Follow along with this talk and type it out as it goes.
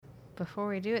before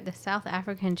we do it, the South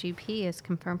African GP is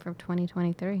confirmed for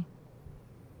 2023.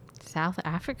 South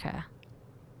Africa.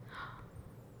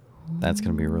 That's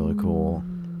going to be really cool.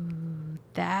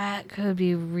 That could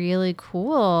be really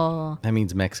cool. That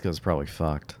means Mexico's probably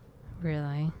fucked.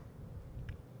 Really?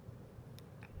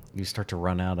 You start to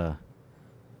run out of...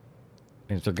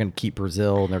 If they're going to keep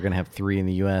Brazil and they're going to have 3 in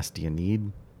the U.S., do you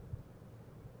need...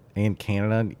 And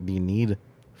Canada, do you need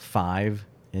 5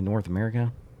 in North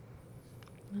America?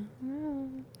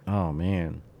 Oh,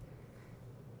 man.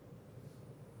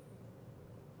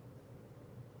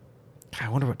 I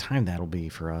wonder what time that'll be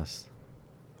for us.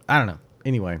 I don't know.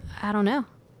 Anyway. I don't know,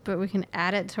 but we can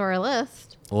add it to our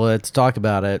list. Let's talk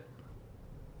about it.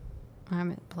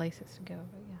 I'm at places to go,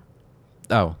 but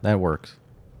yeah. Oh, that works.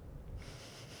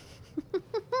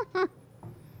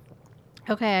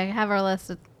 Okay, I have our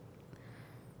list.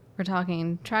 We're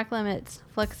talking track limits,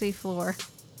 flexi floor,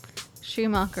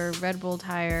 Schumacher, Red Bull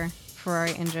tire,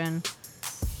 Ferrari engine,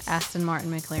 Aston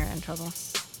Martin, McLaren trouble.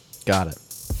 Got it.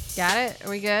 Got it? Are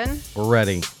we good? We're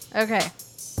ready. Okay.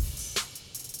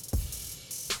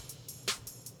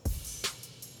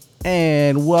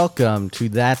 And welcome to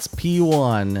That's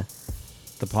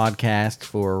P1, the podcast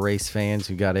for race fans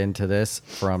who got into this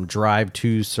from Drive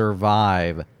to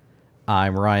Survive.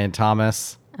 I'm Ryan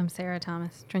Thomas. I'm Sarah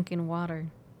Thomas, drinking water.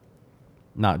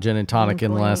 Not gin and tonic Wink,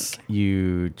 unless wink.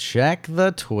 you check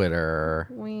the Twitter.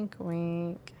 Wink,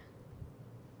 wink.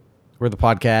 We're the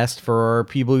podcast for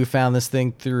people who found this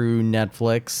thing through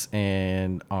Netflix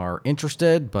and are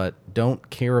interested but don't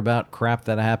care about crap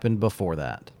that happened before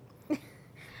that.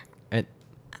 I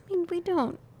mean, we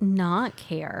don't not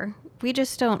care. We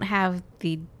just don't have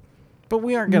the But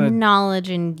we aren't going to... knowledge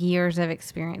and years of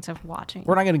experience of watching.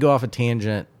 We're not going to go off a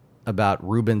tangent about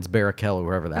Rubens Barrichello,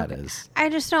 whoever that is. I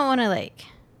just don't want to,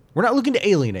 We're not looking to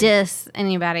alienate. diss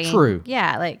anybody. True.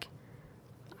 Yeah,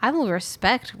 I will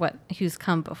respect who's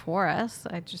come before us.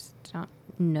 I just don't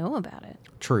know about it.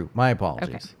 True. My apologies.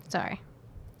 Okay, sorry.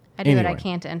 I do what I Anyway.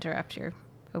 can to interrupt your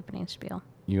opening spiel.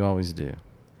 You always do.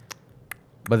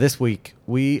 But this week,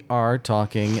 we are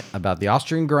talking about the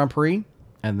Austrian Grand Prix.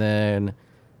 And then,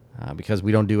 because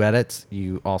we don't do edits,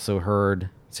 you also heard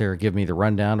Sarah give me the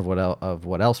rundown of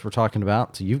what else we're talking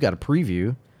about. So you've got a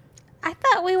preview. I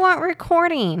thought we weren't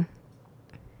recording.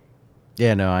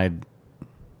 Yeah, no,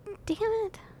 Damn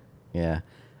it. yeah.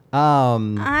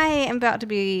 I am about to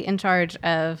be in charge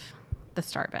of the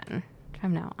start button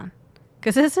from now on.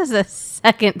 Because this is the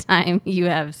second time you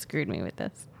have screwed me with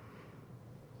this.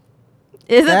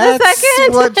 Is it the That's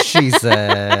second? what she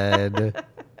said.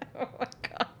 Oh my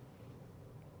God.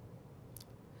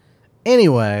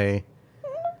 Anyway,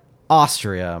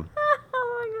 Austria.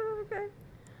 Oh my God, okay.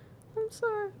 I'm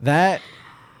sorry. That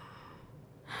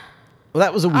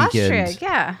was a weekend.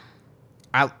 Austria,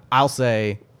 yeah. I'll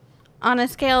say, On a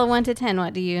scale of 1 to 10,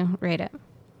 what do you rate it?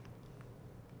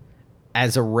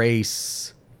 as a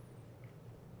race,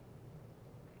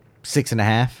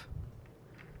 6.5.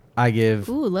 I give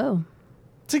Ooh, low.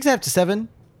 6.5 to 7.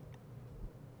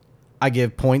 I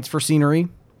give points for scenery.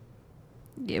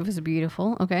 It was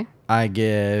beautiful. Okay. I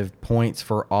give points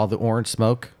for all the orange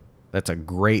smoke. That's a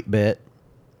great bit.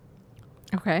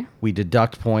 Okay. We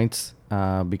deduct points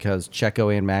because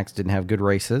Checo and Max didn't have good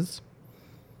races.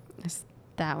 Is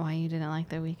that why you didn't like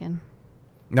the weekend?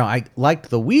 No, I liked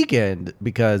the weekend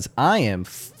because I am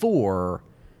for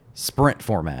sprint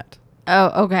format.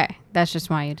 Oh, okay. That's just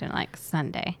why you didn't like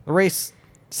Sunday. The race,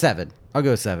 7. I'll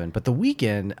go 7. But the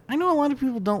weekend, I know a lot of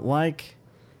people don't like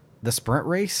the sprint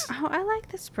race. Oh, I like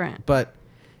the sprint.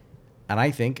 And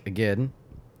I think, again,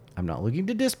 I'm not looking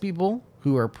to diss people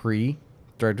who are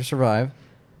pre-Drive to Survive,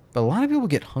 but a lot of people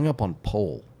get hung up on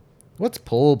pole. What's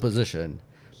pole position?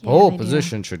 Yeah, Pole they do.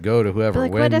 position should go to whoever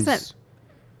But, wins. what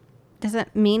does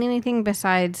it mean anything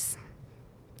besides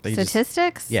They just-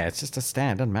 statistics? Yeah, it's just a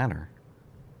stat. It doesn't matter.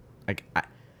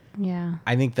 Yeah.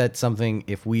 I think that's something,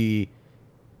 if we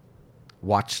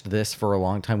watched this for a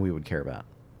long time, we would care about.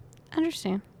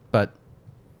 Understand. But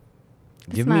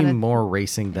give not me a- more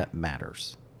racing that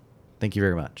matters. Thank you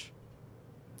very much.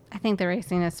 I think the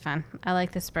racing is fun. I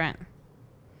like the sprint.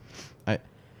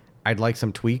 I'd like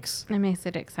some tweaks. It makes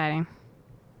it exciting.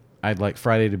 I'd like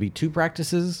Friday to be 2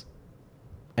 practices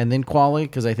and then quali,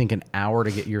 because I think an hour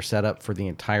to get your setup for the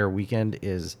entire weekend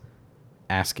is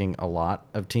asking a lot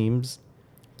of teams.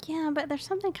 Yeah, but there's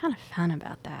something kind of fun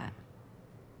about that.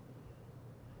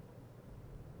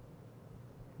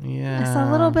 Yeah. It's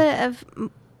a little bit of,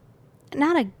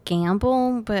 not a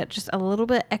gamble, but just a little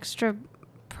bit extra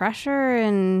pressure,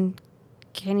 and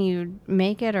can you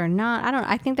make it or not?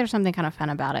 I think there's something kind of fun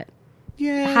about it.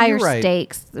 Yeah, higher you're right.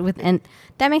 stakes within.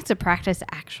 That makes the practice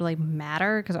actually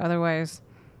matter because otherwise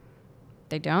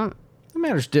they don't. It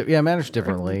matters. It matters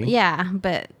differently. Yeah,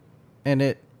 but And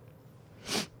it.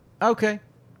 Okay.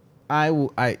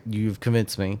 You've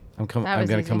convinced me. I'm That I'm was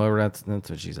going to come easy. over. That's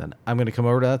what she said. I'm going to come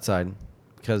over to that side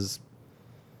because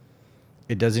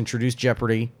it does introduce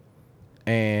Jeopardy,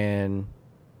 and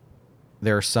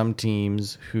there are some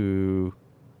teams who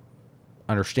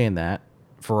understand that.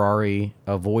 Ferrari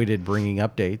avoided bringing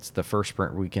updates the first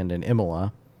sprint weekend in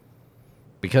Imola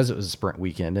because it was a sprint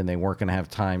weekend and they weren't going to have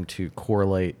time to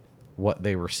correlate what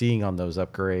they were seeing on those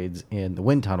upgrades in the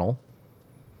wind tunnel,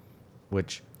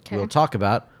 which we'll talk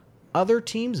about. Other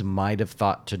teams might have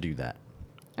thought to do that.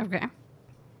 Okay.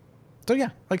 So yeah,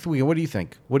 like the weekend. What do you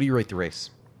think? What do you rate the race?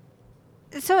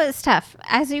 So it's tough.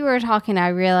 As you were talking, I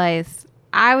realized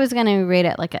I was going to rate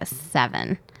it like a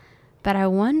 7. But I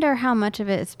wonder how much of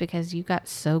it is because you got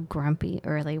so grumpy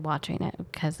early watching it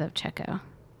because of Checo.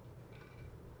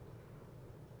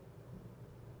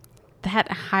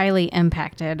 That highly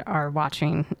impacted our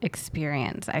watching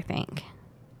experience, I think.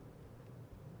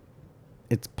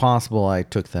 It's possible I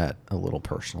took that a little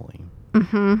personally.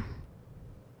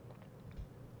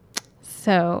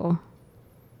 So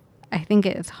I think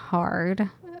it's hard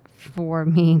for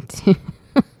me to...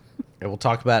 Yeah, we'll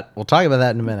talk about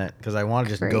that in a minute because I want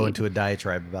to just go Great. into a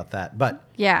diatribe about that. But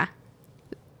Yeah.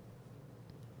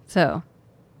 So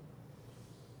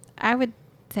I would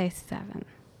say 7.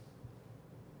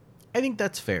 I think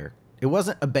that's fair. It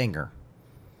wasn't a banger.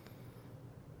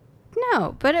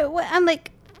 No, but I'm like,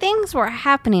 things were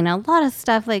happening. A lot of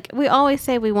stuff. Like, we always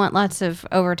say we want lots of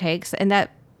overtakes, and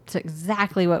that's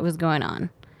exactly what was going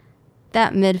on.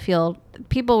 That midfield,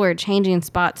 people were changing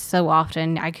spots so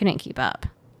often, I couldn't keep up.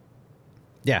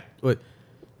 Yeah. Which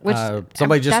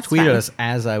Somebody just that's tweeted fine. us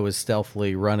as I was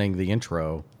stealthily running the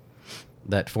intro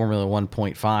that Formula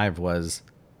 1.5 was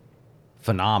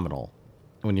phenomenal.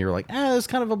 When you were like, it was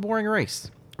kind of a boring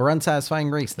race or unsatisfying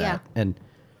race that. Yeah. And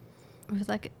It was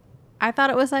like, I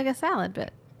thought it was like a salad,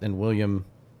 but William,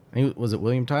 was it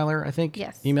William Tyler, I think?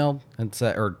 Yes. Emailed and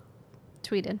said, or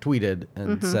tweeted.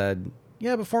 and said,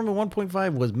 yeah, but Formula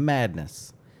 1.5 was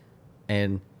madness.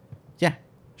 And yeah,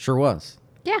 sure was.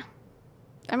 Yeah.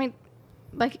 I mean,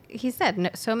 like he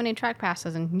said, so many track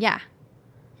passes, and yeah.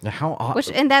 How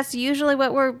And that's usually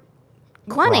what we're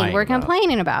Crying we're about.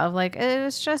 complaining about. Like, it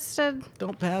was just a...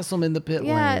 Don't pass them in the pit lane.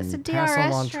 Yeah, it's a Pass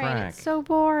them on DRS train. track. It's so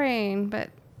boring, but...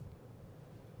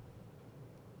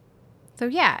 So,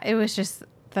 yeah, it was just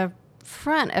the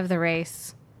front of the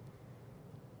race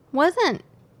wasn't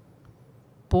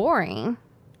boring.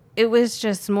 It was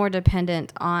just more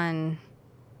dependent on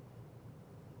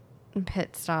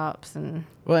pit stops and...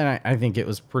 Well, and I think it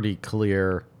was pretty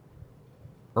clear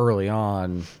early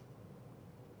on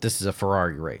this is a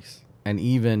Ferrari race. And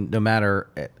even no matter,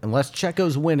 unless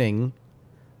Checo's winning,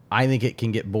 I think it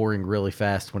can get boring really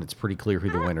fast when it's pretty clear who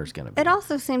the winner's going to be. It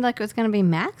also seemed like it was going to be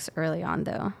Max early on,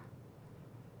 though.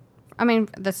 I mean,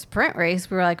 the sprint race,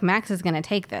 we were like, Max is going to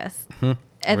take this. And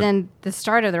then the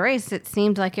start of the race, it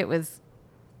seemed like it was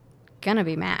going to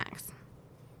be Max.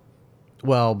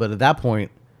 Well, but at that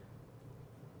point,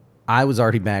 I was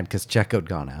already mad because Checo had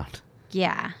gone out.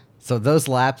 Yeah. So those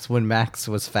laps when Max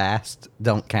was fast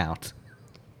don't count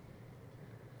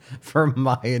for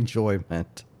my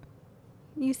enjoyment.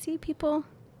 You see, people?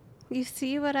 You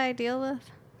see what I deal with?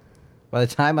 By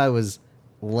the time I was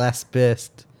less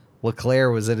pissed,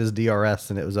 Leclerc was at his DRS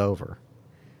and it was over.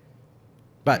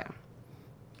 But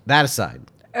that aside.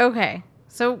 Okay.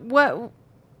 So what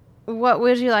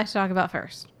would you like to talk about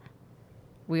first?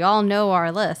 We all know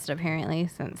our list, apparently,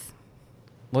 since...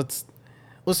 Let's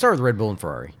start with Red Bull and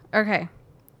Ferrari. Okay.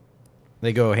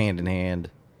 They go hand in hand.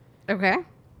 Okay.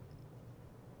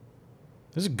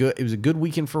 It was a good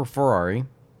weekend for Ferrari.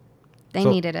 They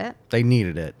So- needed it. They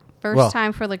needed it. First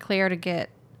time for Leclerc to get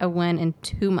a win in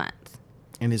 2 months.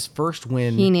 And his first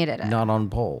win, He needed it. not on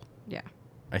pole. Yeah.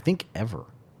 I think ever.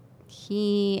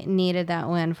 He needed that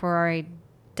win. Ferrari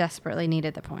desperately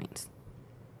needed the points.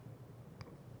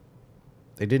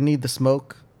 They didn't need the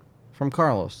smoke from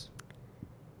Carlos.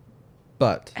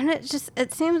 But And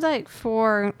it seems like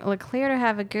for Leclerc to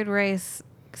have a good race,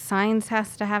 Sainz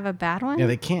has to have a bad one. yeah,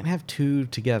 they can't have two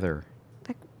together.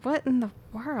 Like, what in the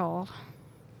world?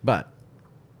 But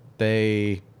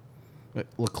Leclerc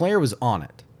was on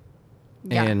it.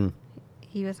 Yeah. And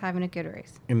He was having a good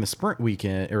race. in the sprint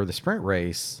weekend or the sprint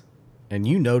race, and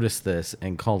you noticed this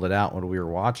and called it out when we were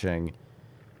watching,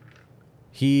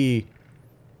 he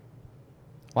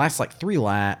last like 3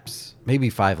 laps, maybe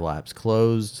 5 laps,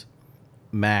 closed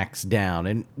Max down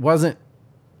and wasn't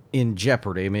in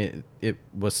jeopardy. I mean, it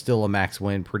was still a Max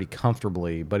win pretty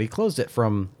comfortably, but he closed it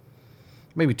from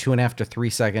maybe 2.5 to 3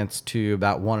 seconds to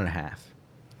about 1.5.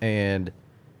 And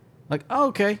like, oh,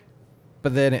 okay.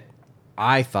 But then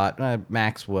I thought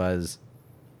Max was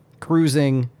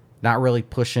cruising, not really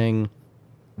pushing.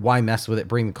 Why mess with it?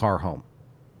 Bring the car home.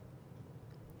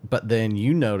 But then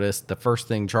you noticed the first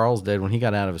thing Charles did when he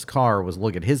got out of his car was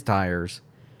look at his tires,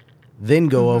 then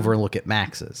go over and look at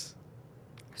Max's.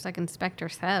 It's like Inspector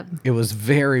Seb. It was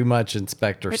very much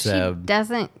Inspector Seb. Which he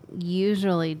doesn't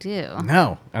usually do.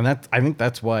 No, and I think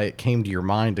that's why it came to your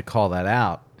mind to call that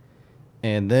out.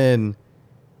 And then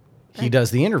he does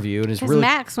the interview and is really...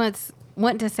 Max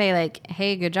went to say, like,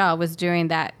 hey, good job, was doing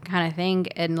that kind of thing,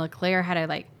 and Leclerc had to,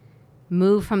 like,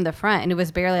 move from the front, and it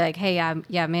was barely like, hey,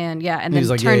 yeah, man, yeah, and then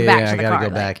like, turned back to the car.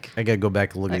 I gotta go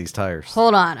back and look at these tires.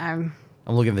 Hold on, I'm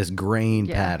looking at this grain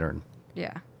pattern.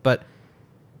 Yeah. But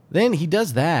then he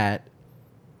does that,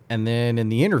 and then in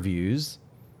the interviews,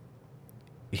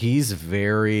 he's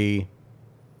very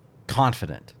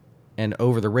confident. And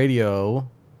over the radio,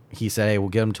 he said, hey, we'll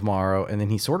get him tomorrow. And then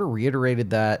he sort of reiterated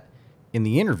that in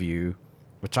the interview,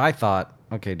 which I thought,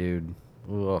 okay, dude,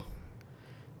 ugh.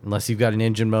 Unless you've got an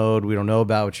engine mode we don't know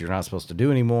about, which you're not supposed to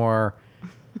do anymore.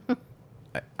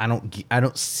 I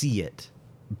don't see it.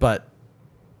 But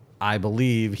I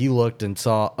believe he looked and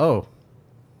saw, oh,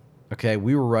 okay,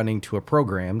 we were running to a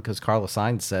program because Carlos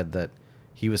Sainz said that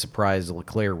he was surprised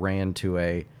Leclerc ran to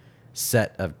a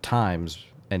set of times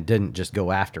and didn't just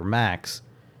go after Max,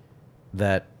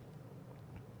 that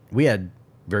we had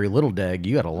very little deg.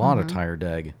 You had a lot of tire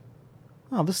deg.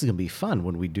 Oh, this is going to be fun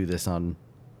when we do this on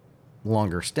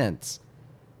longer stints.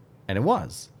 And it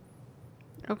was.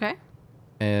 Okay.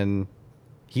 And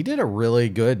he did a really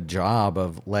good job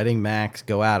of letting Max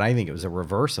go out. I think it was a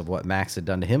reverse of what Max had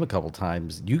done to him a couple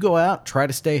times. You go out, try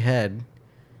to stay ahead.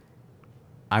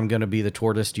 I'm going to be the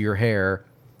tortoise to your hare.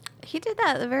 He did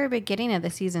that at the very beginning of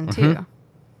the season, too.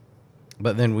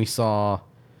 But then we saw,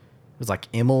 it was like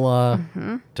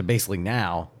Imola to basically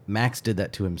now. Max did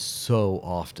that to him so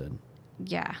often.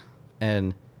 Yeah.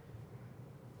 And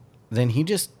then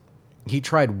he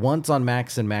tried once on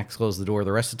Max and Max closed the door.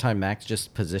 The rest of the time, Max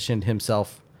just positioned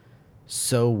himself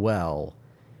so well.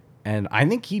 And I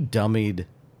think he dummied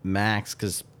Max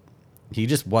because he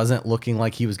just wasn't looking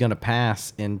like he was going to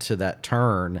pass into that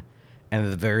turn. And at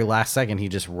the very last second, he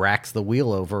just racks the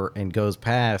wheel over and goes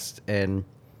past. And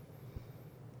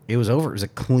it was over. It was a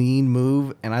clean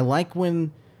move. And I like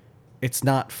when it's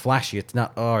not flashy. It's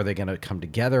not, oh, are they going to come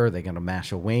together? Are they going to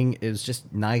mash a wing? It was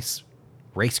just nice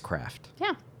racecraft.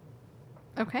 Yeah.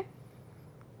 Okay.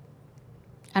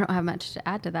 I don't have much to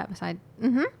add to that besides.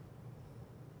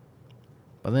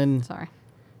 But then. Sorry.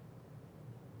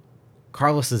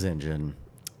 Carlos's engine.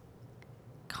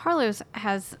 Carlos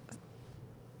has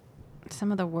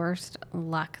some of the worst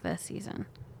luck this season.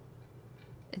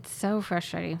 It's so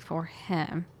frustrating for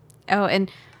him. Oh,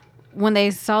 and when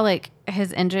they saw like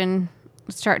his engine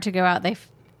start to go out, they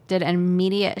did an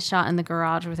immediate shot in the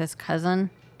garage with his cousin.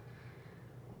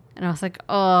 And I was like,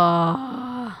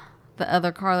 oh, the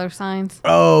other Carlos Sainz.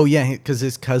 Oh, yeah, because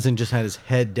his cousin just had his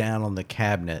head down on the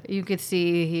cabinet. You could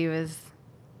see he was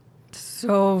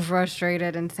so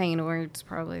frustrated and saying words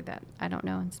probably that I don't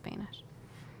know in Spanish.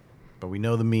 But we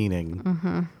know the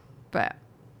meaning. But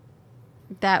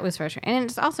that was frustrating. And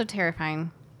it's also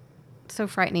terrifying. So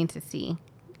frightening to see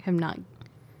him not.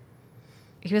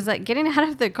 He was like getting out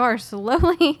of the car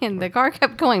slowly and the car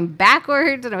kept going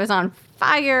backwards and it was on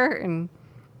fire and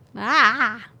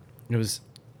It was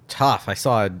tough. I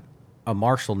saw a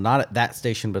marshal, not at that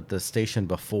station, but the station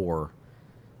before.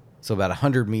 So about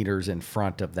 100 meters in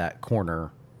front of that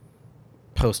corner,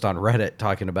 post on Reddit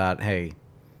talking about, hey,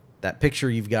 that picture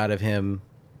you've got of him,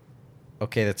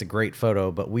 okay, that's a great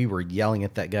photo, but we were yelling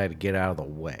at that guy to get out of the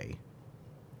way.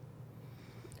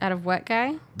 Out of what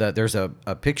guy? There's a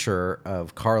picture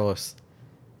of Carlos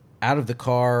out of the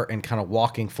car and kind of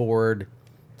walking forward,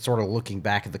 sort of looking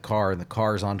back at the car, and the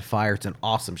car's on fire. It's an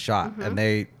awesome shot. And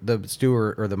the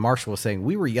steward or the marshal was saying,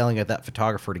 we were yelling at that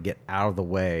photographer to get out of the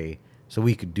way so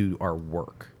we could do our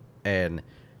work. And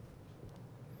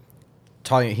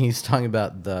he's talking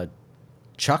about the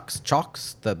chalks,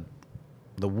 the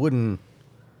wooden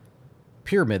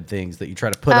pyramid things that you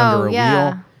try to put under a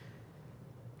wheel.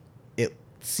 It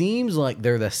seems like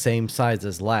they're the same size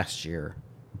as last year,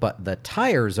 but the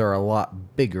tires are a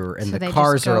lot bigger and the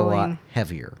cars are a lot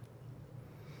heavier.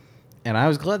 And I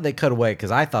was glad they cut away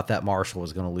because I thought that marshal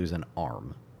was going to lose an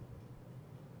arm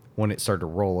when it started to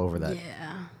roll over that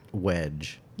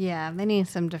wedge. Yeah, they need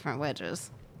some different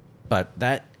wedges. But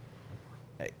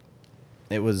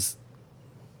it was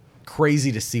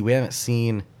crazy to see. We haven't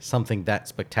seen something that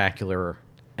spectacular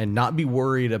and not be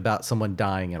worried about someone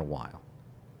dying in a while.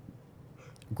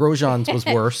 Grosjean's was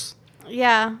worse.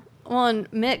 Yeah. Well,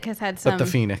 and Mick has had some. But the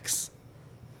Phoenix.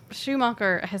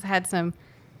 Schumacher has had some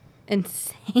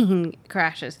insane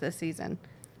crashes this season.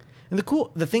 And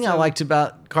the thing I liked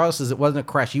about Carlos is it wasn't a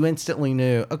crash. You instantly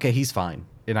knew, okay, he's fine.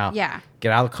 You know? Yeah.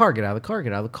 Get out of the car, get out of the car,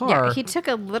 get out of the car. Yeah, he took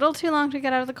a little too long to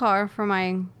get out of the car for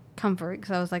my comfort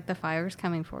because I was like, the fire's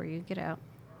coming for you. Get out.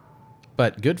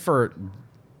 But good for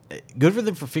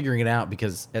them for figuring it out,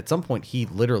 because at some point he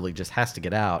literally just has to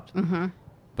get out. Mm-hmm.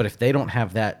 But if they don't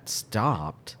have that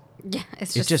stopped, yeah, it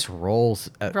just rolls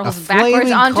backwards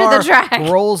flaming onto car the track.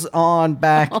 Rolls on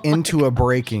back into a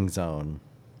braking zone.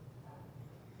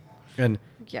 And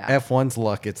yeah. F1's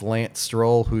luck, it's Lance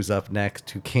Stroll who's up next,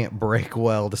 who can't brake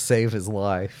well to save his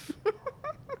life.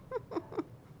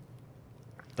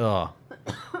 Ugh.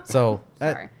 So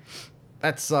that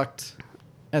sucked.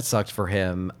 That sucked for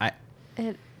him.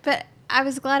 But I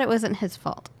was glad it wasn't his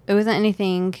fault. It wasn't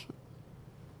anything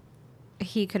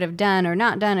he could have done or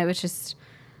not done. It was just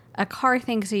a car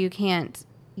thing, so you can't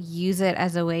use it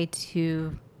as a way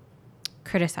to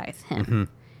criticize him. Mm-hmm.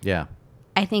 Yeah.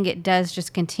 I think it does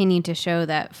just continue to show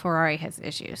that Ferrari has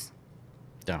issues.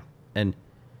 Yeah. And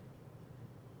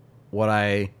what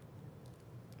I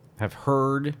have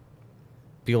heard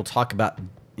people talk about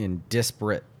in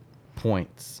disparate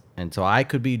points, and so I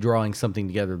could be drawing something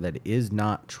together that is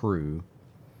not true,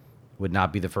 would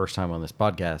not be the first time on this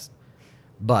podcast,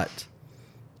 but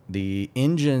the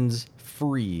engines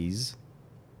freeze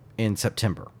in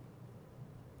September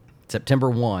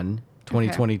 1,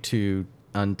 2022,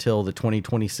 until the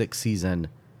 2026 season.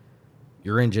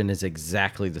 Your engine is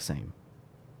exactly the same.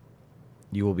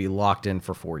 You will be locked in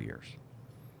for 4 years,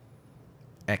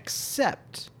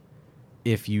 except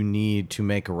if you need to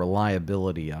make a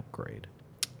reliability upgrade.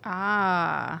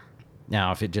 Ah.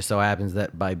 Now, if it just so happens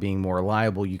that by being more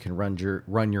reliable, you can run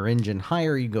your engine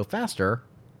higher, you go faster.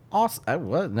 Awesome.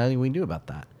 Well, nothing we can do about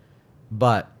that.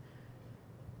 But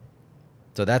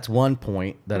so that's one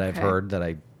point that I've heard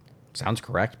that sounds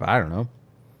correct, but I don't know.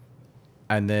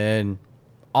 And then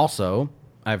also,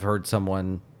 I've heard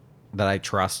someone that I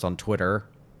trust on Twitter,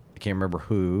 I can't remember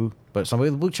who, but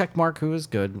somebody with a blue check mark who is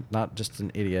good, not just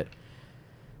an idiot,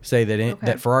 say that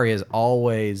that Ferrari has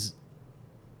always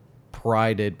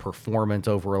prided performance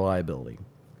over reliability.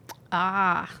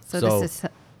 Ah, so this is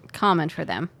common for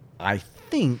them. I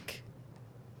think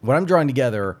what I'm drawing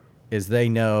together is they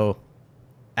know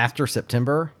after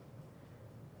September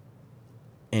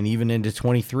and even into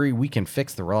 23, we can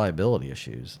fix the reliability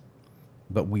issues,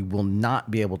 but we will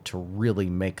not be able to really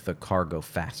make the car go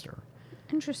faster.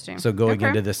 Interesting. So going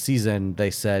into this season,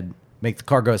 they said, make the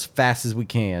car go as fast as we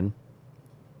can.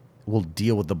 We'll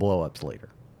deal with the blow-ups later.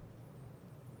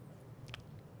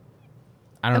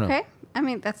 I don't know. Okay. I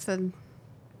mean, it's an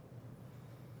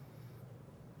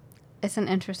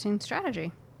interesting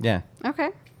strategy. Yeah. Okay.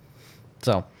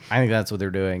 So I think that's what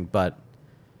they're doing, but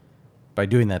by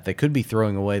doing that, they could be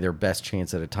throwing away their best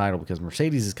chance at a title, because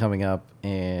Mercedes is coming up,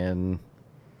 and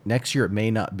next year it may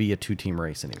not be a two-team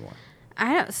race anymore.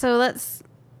 So let's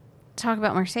talk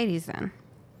about Mercedes then.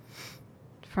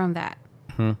 From that,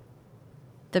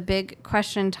 the big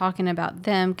question talking about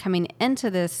them coming into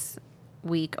this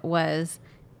week was,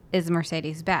 is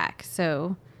Mercedes back?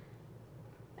 So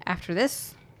after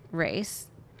this race,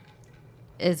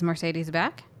 is Mercedes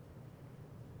back?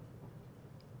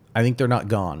 I think they're not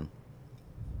gone.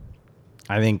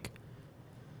 I think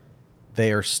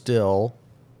they are still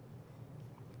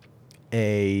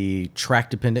a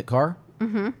track-dependent car.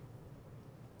 Mm-hmm.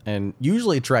 And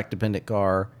usually a track-dependent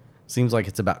car seems like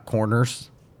it's about corners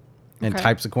and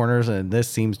types of corners, and this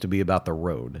seems to be about the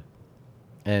road.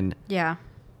 And yeah,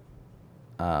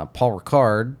 Paul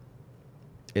Ricard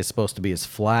is supposed to be as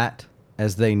flat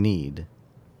as they need.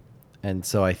 And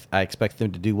so I expect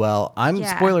them to do well. I'm,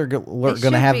 spoiler alert,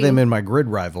 going to have them in my grid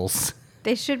rivals.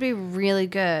 They should be really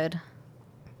good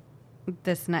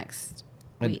this next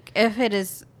week, if it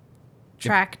is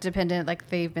track dependent, like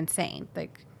they've been saying.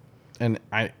 And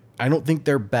I don't think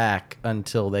they're back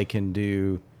until they can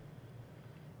do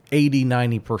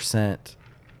 80-90%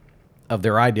 of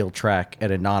their ideal track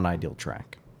at a non-ideal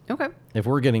track. Okay. If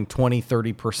we're getting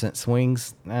 20-30%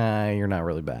 swings, you're not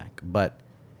really back. But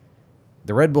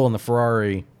the Red Bull and the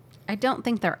Ferrari, I don't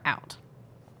think they're out.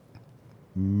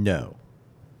 No.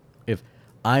 If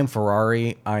I'm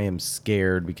Ferrari, I am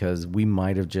scared because we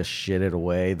might have just shitted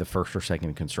away the first or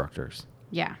second constructors.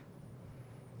 Yeah.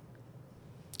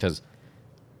 Because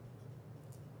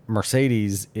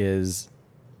Mercedes is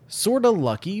sort of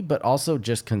lucky, but also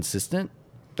just consistent.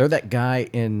 They're that guy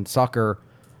in soccer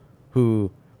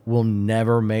who will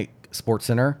never make Sports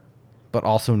Center, but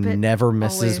also never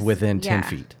misses always, within 10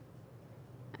 feet.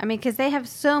 I mean, because they have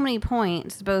so many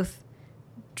points, both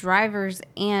drivers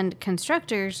and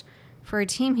constructors, for a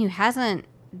team who hasn't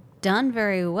done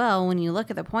very well. When you look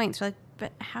at the points, you're like,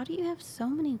 but how do you have so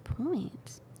many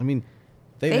points? I mean,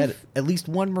 they've had at least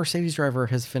one Mercedes driver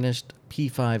has finished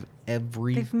P5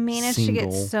 every They've managed to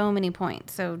get so many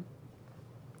points. So,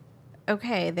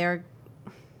 okay, they're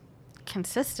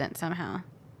consistent somehow.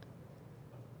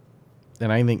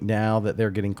 And I think now that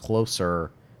they're getting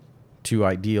closer to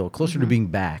ideal, closer to being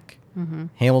back,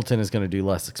 Hamilton is going to do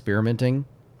less experimenting.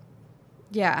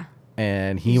 Yeah.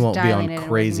 And he won't be on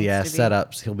crazy-ass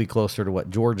setups. He'll be closer to what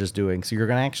George is doing. So you're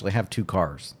going to actually have two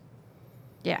cars.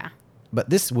 Yeah. But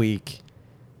this week,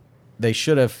 they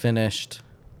should have finished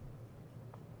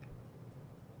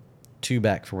 2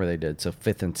 back from where they did. So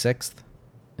 5th and 6th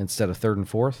instead of 3rd and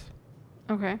 4th.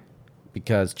 Okay.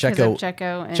 Because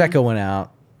Checo went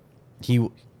out.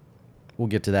 We'll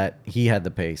get to that. He had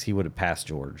the pace. He would have passed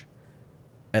George,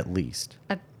 at least.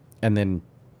 And then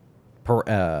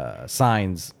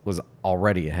Sainz was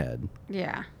already ahead.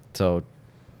 Yeah. So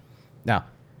now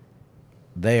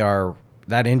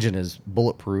that engine is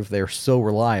bulletproof. They're so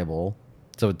reliable.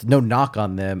 So it's no knock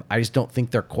on them. I just don't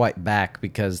think they're quite back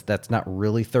because that's not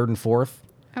really 3rd and 4th.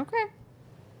 Okay.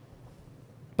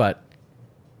 But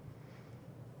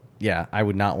yeah, I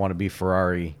would not want to be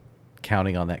Ferrari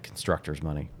counting on that constructor's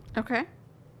money. Okay.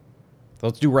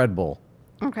 Let's do Red Bull.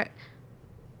 Okay.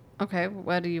 Okay,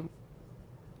 what do you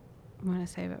want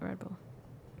to say about Red Bull?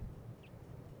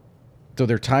 So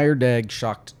their tire deg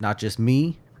shocked not just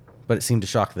me, but it seemed to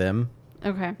shock them.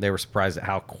 Okay. They were surprised at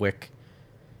how quick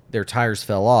their tires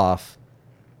fell off.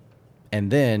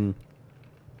 And then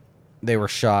they were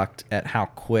shocked at how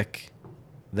quick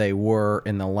they were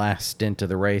in the last stint of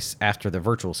the race after the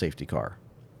virtual safety car.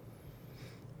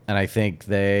 And I think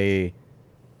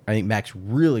Max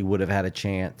really would have had a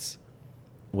chance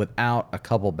without a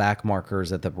couple back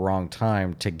markers at the wrong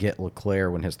time to get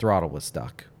Leclerc when his throttle was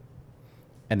stuck.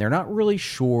 And they're not really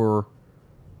sure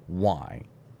why.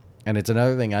 And it's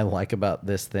another thing I like about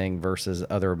this thing versus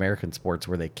other American sports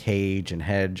where they cage and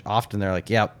hedge. Often they're like,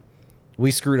 yep,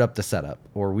 we screwed up the setup,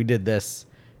 or we did this,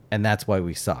 and that's why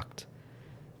we sucked.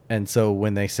 And so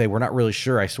when they say we're not really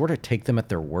sure, I sort of take them at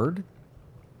their word.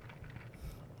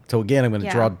 So again, I'm going to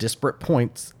draw disparate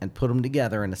points and put them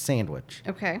together in a sandwich.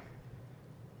 Okay.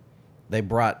 They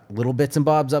brought little bits and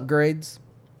bobs upgrades.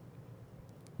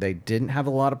 They didn't have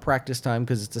a lot of practice time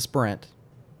because it's a sprint.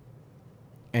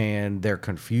 And they're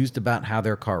confused about how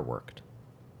their car worked.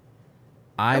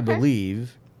 I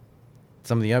believe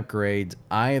some of the upgrades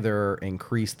either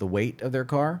increased the weight of their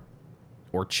car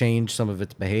or changed some of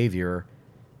its behavior.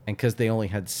 And because they only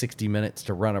had 60 minutes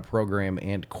to run a program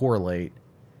and correlate,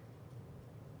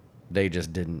 they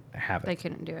just didn't have it. They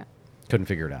couldn't do it. Couldn't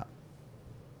figure it out.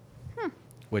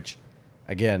 Which,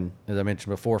 again, as I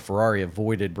mentioned before, Ferrari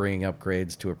avoided bringing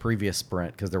upgrades to a previous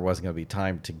sprint because there wasn't going to be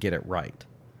time to get it right.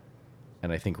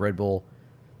 And I think Red Bull,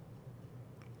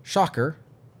 shocker,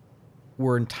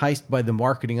 were enticed by the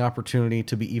marketing opportunity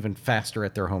to be even faster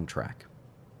at their home track.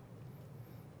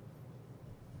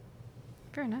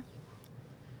 Fair enough.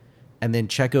 And then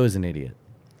Checo is an idiot.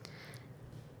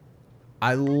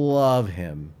 I love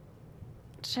him.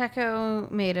 Checo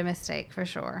made a mistake for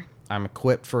sure. I'm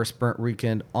equipped for a sprint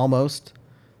weekend almost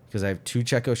because I have 2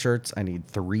 Checo shirts. I need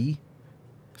 3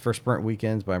 for sprint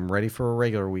weekends, but I'm ready for a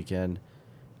regular weekend.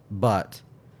 But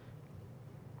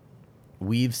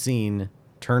we've seen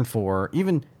turn 4,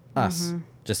 even us,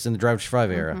 just in the Drive to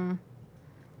Survive era,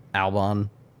 Albon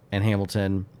and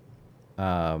Hamilton,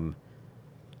 Perez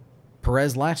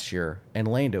last year, and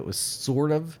Lando. It was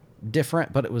sort of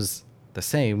different, but it was the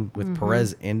same with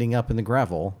Perez ending up in the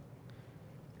gravel.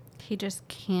 He just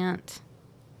can't.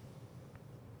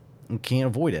 You can't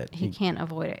avoid it. He can't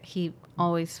avoid it. He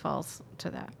always falls to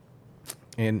that.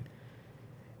 And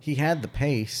he had the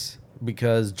pace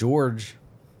because George,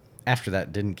 after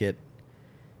that,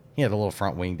 he had a little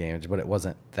front wing damage, but it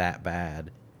wasn't that bad.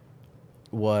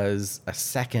 Was a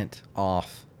second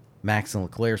off Max and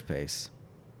Leclerc's pace.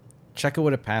 Checo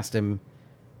would have passed him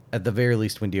at the very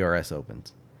least when DRS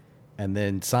opens. And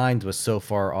then Sainz was so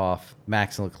far off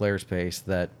Max and Leclerc's pace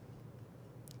that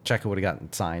Checo would have gotten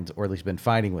Sainz, or at least been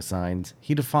fighting with Sainz.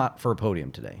 He'd have fought for a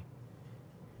podium today.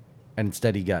 And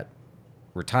instead he got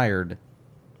retired,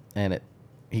 and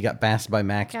he got passed by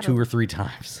Max 2 or 3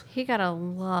 times. He got a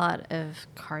lot of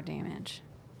car damage.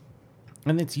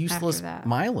 And it's useless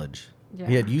mileage. Yeah.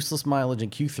 He had useless mileage in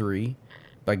Q3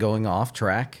 by going off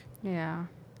track. Yeah.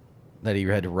 That he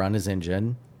had to run his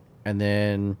engine. And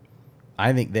then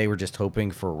I think they were just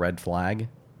hoping for a red flag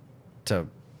to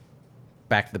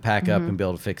back the pack up and be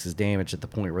able to fix his damage at the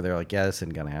point where they're like, yeah, this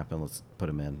isn't going to happen. Let's put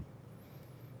him in.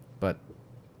 But,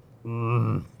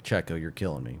 Checo, you're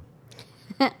killing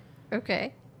me.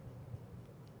 Okay.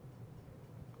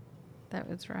 That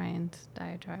was Ryan's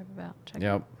diatribe about Checo.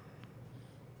 Yep.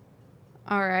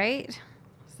 All right.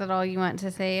 Is that all you want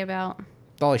to say about?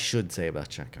 That's all I should say about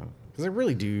Checo. Because I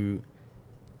really do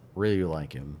really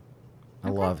like him. I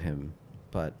love him.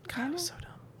 But, God, he's so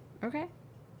dumb. Okay.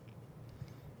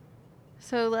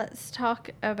 So let's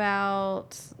talk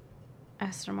about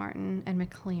Aston Martin and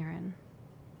McLaren.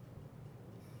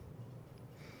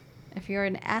 If you're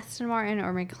an Aston Martin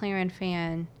or McLaren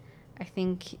fan, I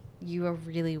think you are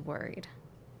really worried.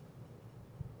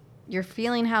 You're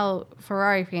feeling how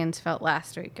Ferrari fans felt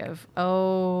last week of,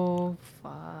 oh,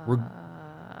 fuck.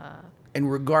 And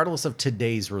regardless of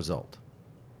today's result.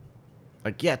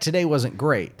 Like, yeah, today wasn't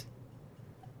great.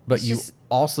 But you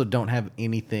also don't have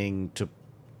anything to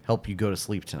help you go to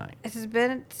sleep tonight. It's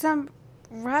been some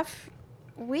rough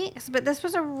weeks, but this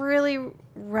was a really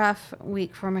rough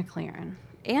week for McLaren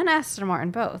and Aston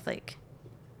Martin both. Like,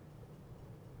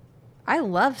 I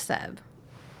love Seb,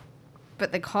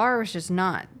 but the car was just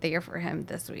not there for him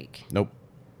this week. Nope.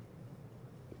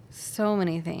 So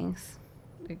many things.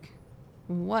 Like,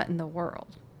 what in the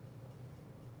world?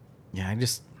 Yeah,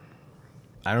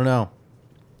 I don't know.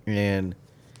 And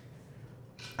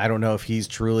I don't know if he's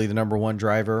truly the number one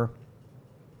driver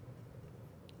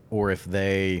or if are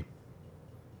they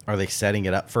setting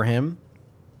it up for him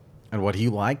and what he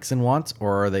likes and wants,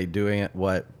 or are they doing it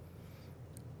what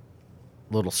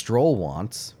little Stroll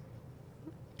wants?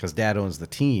 Because Dad owns the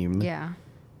team. Yeah.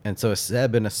 And so is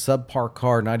Seb in a subpar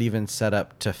car, not even set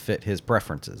up to fit his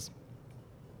preferences?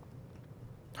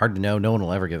 Hard to know. No one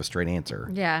will ever give a straight answer.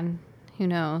 Yeah, and who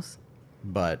knows?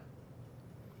 But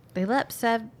They let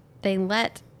Seb,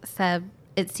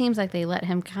 it seems like they let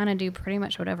him kind of do pretty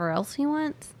much whatever else he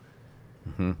wants.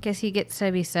 Guess he gets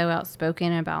to be so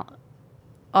outspoken about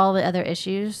all the other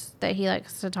issues that he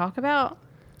likes to talk about.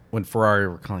 when Ferrari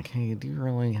were kind of like, hey, do you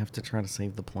really have to try to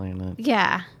save the planet?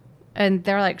 Yeah. And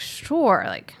they're like, sure.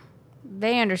 Like,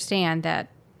 they understand that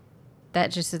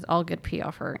just is all good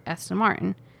PR for Aston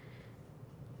Martin.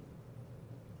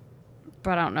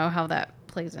 But I don't know how that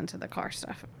plays into the car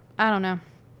stuff. I don't know.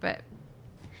 But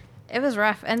it was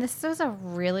rough. And this was a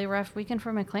really rough weekend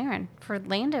for McLaren, for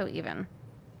Lando even.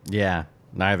 Yeah.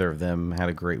 Neither of them had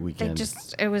a great weekend.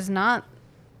 It was not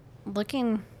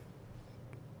looking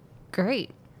great.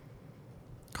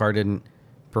 Car didn't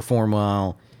perform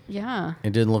well. Yeah.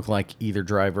 It didn't look like either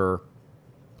driver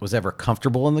was ever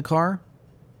comfortable in the car.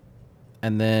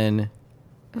 And then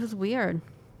It was weird.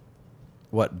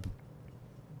 what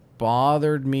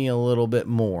bothered me a little bit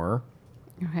more,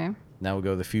 Okay. now we'll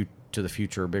go to the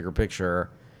future, bigger picture,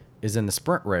 is in the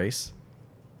sprint race,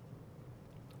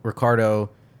 Ricciardo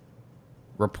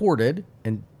reported,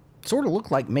 and sort of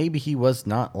looked like maybe he was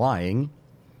not lying,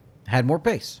 had more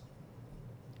pace.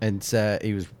 And said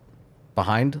he was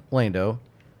behind Lando.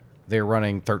 They were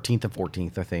running 13th and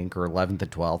 14th, I think, or 11th and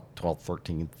 12th, 12th,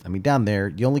 13th. I mean, down there,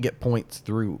 you only get points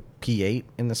through P8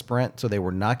 in the sprint, so they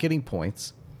were not getting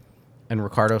points. And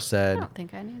Ricciardo said... I don't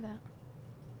think I knew that.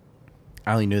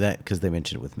 I only knew that because they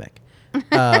mentioned it with Mick.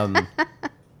 And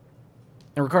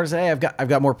Ricciardo said, hey, I've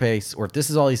got more pace, or if this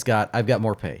is all he's got, I've got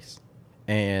more pace.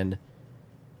 And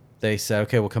they said,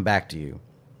 okay, we'll come back to you.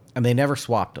 And they never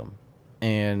swapped them.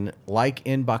 And like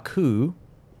in Baku,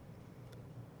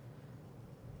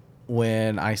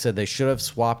 when I said they should have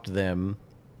swapped them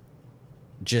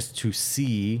just to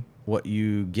see what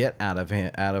you get out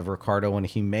of Ricciardo, and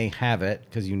he may have it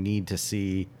because you need to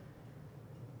see,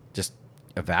 just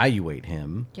evaluate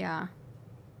him. Yeah.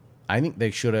 I think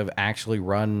they should have actually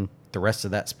run the rest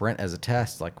of that sprint as a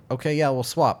test. Like, okay, yeah, we'll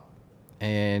swap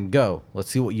and go.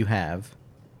 Let's see what you have,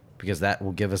 because that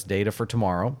will give us data for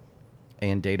tomorrow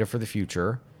and data for the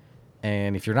future.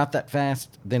 And if you're not that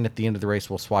fast, then at the end of the race,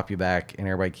 we'll swap you back and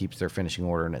everybody keeps their finishing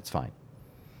order and it's fine.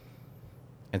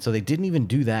 And so they didn't even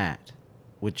do that,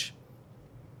 which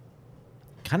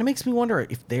kind of makes me wonder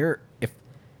if they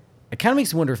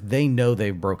know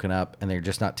they've broken up and they're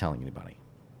just not telling anybody.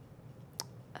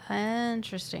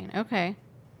 Interesting. Okay.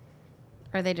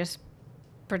 Are they just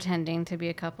pretending to be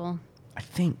a couple? I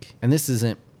think. And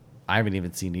I haven't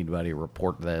even seen anybody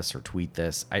report this or tweet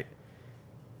this.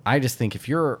 I just think if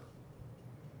you're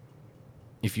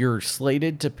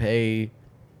slated to pay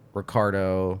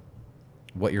Ricciardo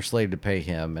what you're slated to pay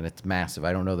him, and it's massive.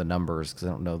 I don't know the numbers because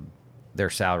I don't know their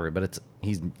salary, but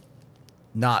he's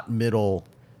not middle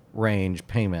range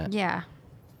payment. Yeah.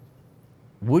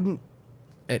 Wouldn't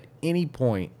at any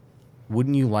point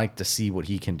wouldn't you like to see what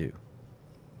he can do?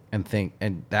 And think,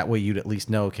 and that way you'd at least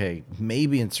know, okay,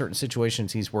 maybe in certain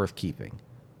situations he's worth keeping.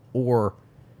 Or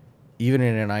even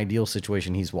in an ideal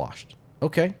situation, he's washed.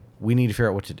 Okay, we need to figure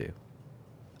out what to do.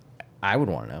 I would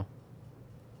want to know.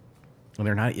 And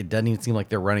they're not, it doesn't even seem like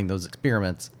they're running those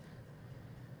experiments.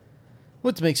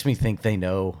 What makes me think they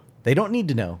know? They don't need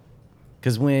to know.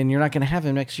 Because when you're not going to have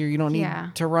him next year, you don't need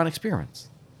to run experiments.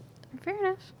 Fair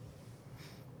enough.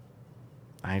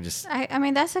 I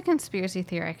mean, that's a conspiracy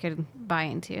theory I could buy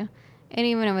into. And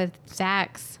even with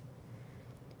Zach's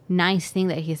nice thing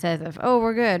that he says of, oh,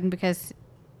 we're good, because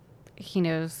he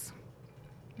knows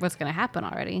what's going to happen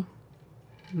already.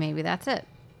 Maybe that's it.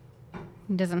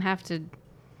 He doesn't have to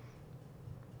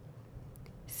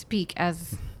speak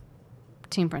as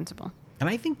team principal. And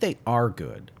I think they are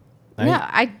good.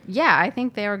 I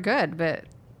think they are good, but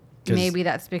maybe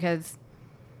that's because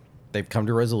they've come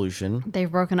to resolution.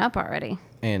 They've broken up already.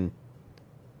 And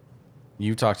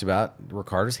you talked about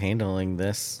Ricardo's handling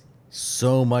this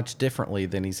so much differently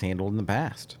than he's handled in the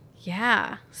past.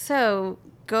 Yeah. So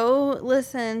go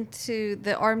listen to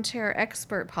the Armchair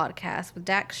Expert podcast with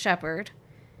Dax Shepard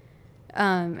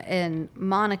and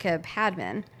Monica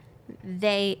Padman.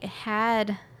 They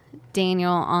had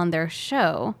Daniel on their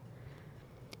show.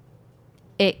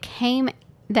 The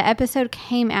episode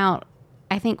came out,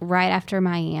 I think, right after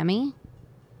Miami.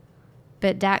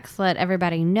 But Dax let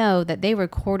everybody know that they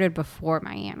recorded before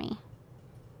Miami.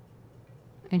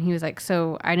 And he was like,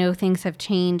 so I know things have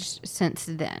changed since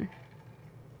then.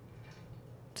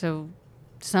 So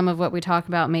some of what we talk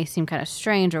about may seem kind of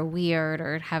strange or weird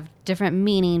or have different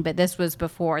meaning, but this was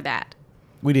before that.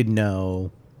 We didn't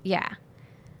know. Yeah.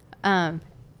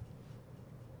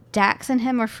 Dax and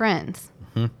him are friends.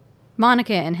 Mm-hmm.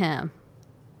 Monica and him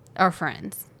are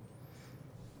friends.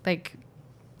 Like,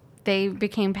 they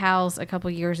became pals a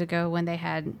couple years ago when they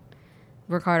had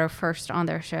Ricardo first on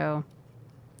their show.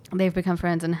 They've become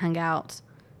friends and hung out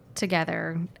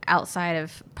together outside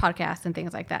of podcasts and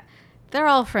things like that. They're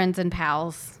all friends and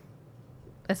pals.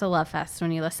 It's a love fest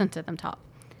when you listen to them talk.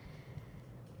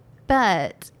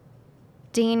 But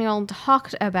Daniel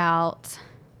talked about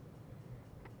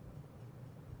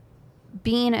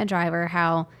being a driver,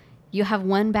 how you have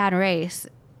one bad race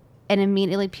and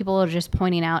immediately people are just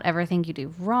pointing out everything you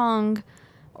do wrong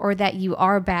or that you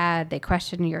are bad. They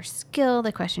question your skill.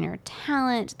 They question your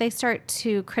talent. They start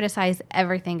to criticize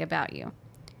everything about you.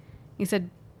 He said,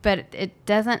 but it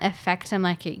doesn't affect him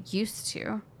like it used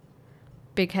to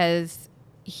because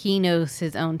he knows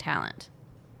his own talent.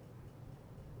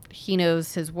 He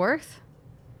knows his worth.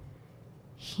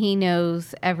 He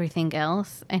knows everything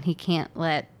else, and he can't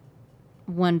let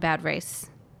one bad race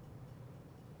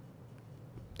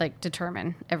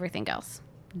determine everything else,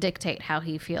 dictate how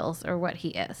he feels or what he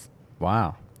is.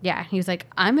 Wow. Yeah, he was like,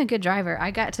 I'm a good driver.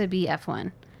 I got to be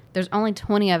F1. There's only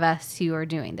 20 of us who are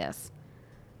doing this.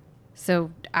 So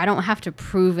I don't have to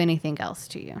prove anything else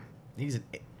to you. He's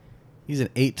an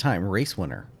 8-time race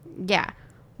winner. Yeah,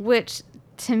 which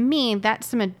to me,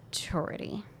 that's a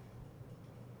maturity.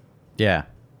 Yeah,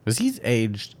 because he's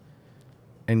aged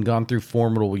and gone through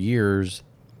formidable years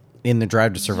in the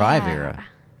Drive to Survive era.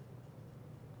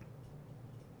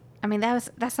 I mean,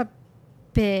 that's a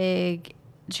big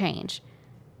change.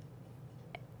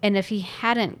 And if he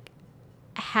hadn't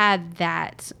had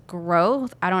that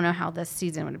growth, I don't know how this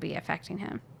season would be affecting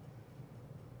him.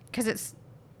 Because it's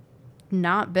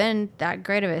not been that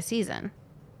great of a season.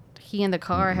 He and the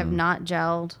car have not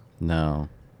gelled. No.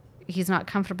 He's not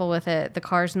comfortable with it. The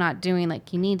car's not doing like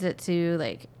he needs it to.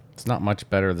 It's not much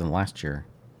better than last year.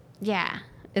 Yeah.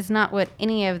 It's not what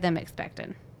any of them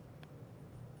expected.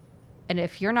 And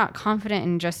if you're not confident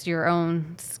in just your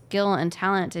own skill and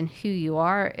talent and who you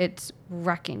are, it's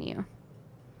wrecking you.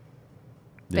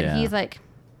 But he's like,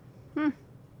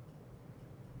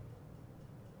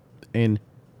 And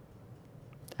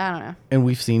I don't know. And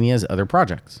we've seen he has other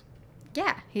projects.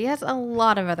 Yeah, he has a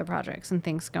lot of other projects and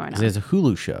things going on. He has a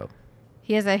Hulu show.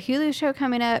 He has a Hulu show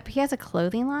coming up. He has a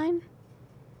clothing line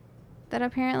that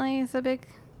apparently is a big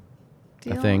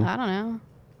deal. A thing. I don't know.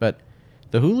 But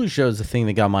the Hulu show is the thing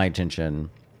that got my attention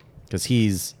because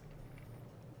he's...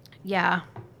 Yeah.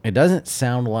 It doesn't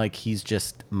sound like he's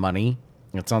just money.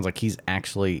 It sounds like he's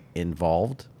actually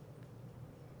involved.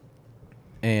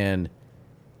 And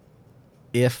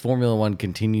if Formula One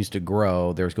continues to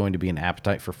grow, there's going to be an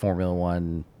appetite for Formula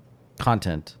One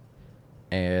content.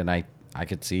 And I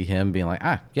could see him being like,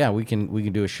 yeah, we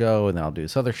can do a show, and then I'll do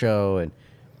this other show. And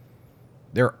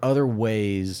there are other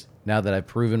ways, now that I've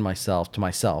proven myself to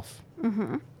myself,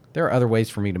 there are other ways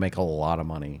for me to make a lot of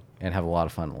money and have a lot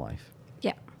of fun in life.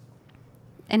 Yeah.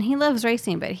 And he loves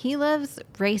racing, but he loves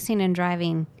racing and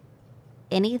driving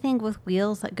anything with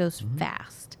wheels that goes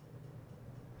fast.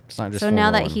 It's not just So now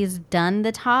Formula that One. he's done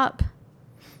the top,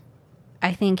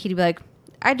 I think he'd be like,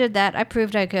 I did that. I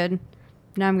proved I could.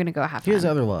 Now I'm going to go have He fun. has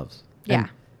other loves. Yeah. And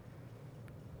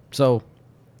so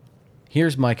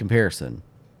here's my comparison.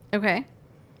 Okay.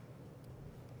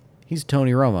 He's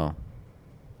Tony Romo.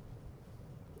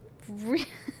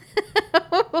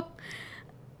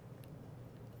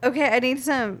 Okay, I need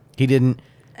some He didn't.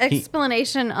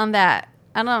 explanation on that.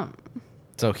 I don't.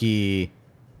 So he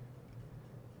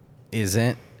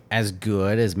isn't as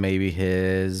good as maybe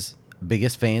his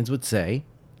biggest fans would say.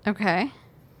 Okay.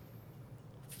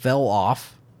 Fell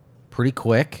off pretty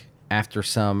quick after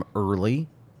some early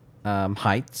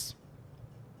heights.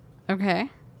 Okay.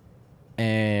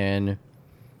 And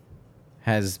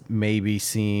has maybe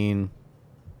seen,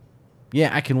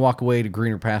 yeah, I can walk away to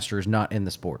greener pastures, not in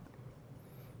the sport.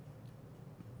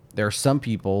 There are some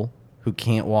people who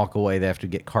can't walk away. They have to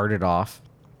get carted off.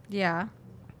 Yeah.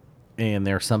 And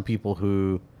there are some people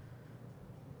who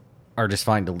are just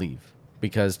fine to leave.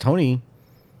 Because Tony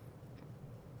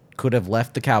could have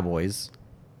left the Cowboys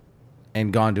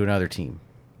and gone to another team.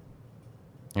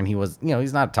 And he was,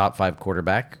 he's not a top 5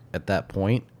 quarterback at that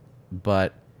point.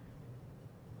 But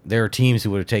there are teams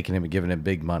who would have taken him and given him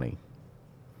big money.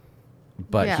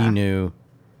 But he Yeah. knew,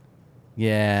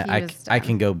 yeah, He was I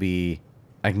done.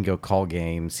 can go call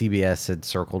games. CBS had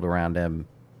circled around him.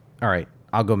 All right,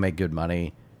 I'll go make good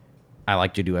money. I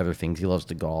like to do other things. He loves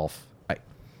to golf.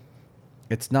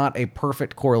 It's not a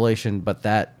perfect correlation, but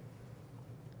that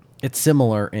it's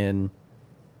similar in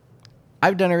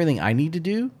I've done everything I need to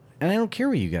do, and I don't care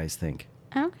what you guys think.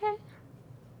 Okay.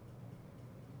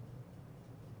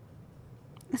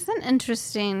 It's an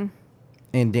interesting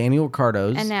And Daniel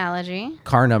Ricciardo's analogy.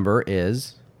 car number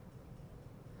is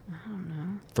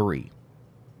 3.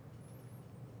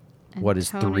 And What is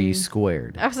 3 Tony-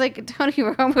 squared? I was like, Tony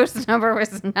Romo's number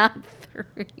was not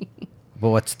 3. But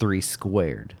what's 3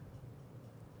 squared?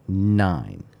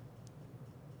 9.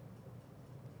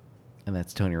 And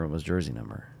that's Tony Romo's jersey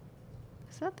number.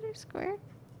 Is that 3 squared?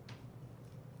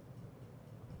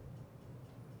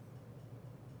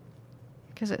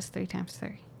 Because it's 3 times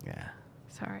 3. Yeah.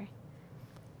 Sorry.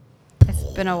 It's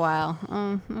been a while.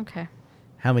 Oh, okay.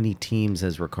 How many teams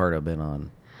has Ricardo been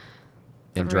on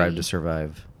in Drive 3. to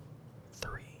Survive?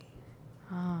 3.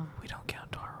 Oh. We don't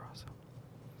count Toro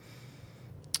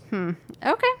Rosso.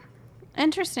 Okay.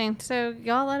 Interesting. So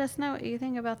y'all let us know what you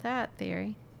think about that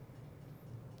theory.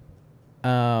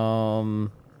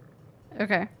 Aston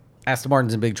Okay.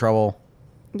 Martin's in big trouble.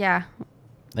 Yeah.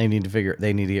 They need to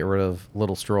get rid of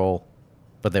Little Stroll,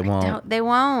 but they won't. They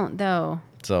won't though.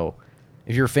 So,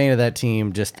 if you're a fan of that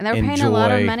team, just And they're enjoy. paying a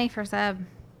lot of money for Seb.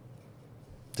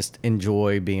 Just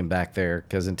enjoy being back there,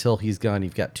 because until he's gone,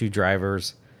 you've got 2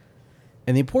 drivers,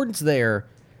 and the importance there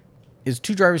is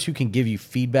 2 drivers who can give you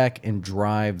feedback and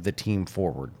drive the team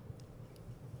forward.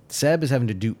 Seb is having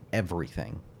to do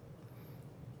everything.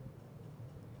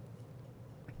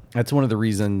 That's one of the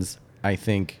reasons I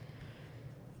think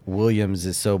Williams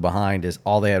is so behind, is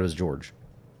all they had was George.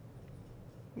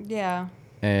 Yeah.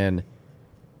 And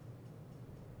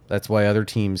that's why other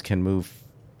teams can move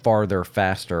farther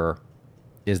faster,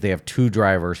 is they have 2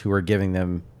 drivers who are giving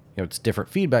them, it's different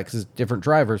feedback because it's different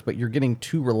drivers, but you're getting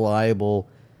 2 reliable,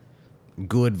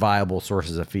 good, viable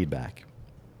sources of feedback.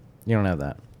 You don't have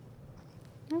that.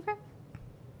 Okay.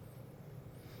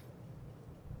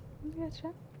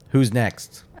 Gotcha. Who's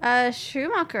next?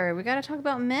 Schumacher. We got to talk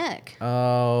about Mick.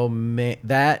 Oh, man.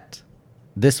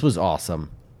 This was awesome.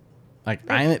 Like,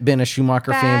 I haven't been a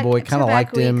Schumacher fanboy. Kind of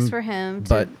liked him. For him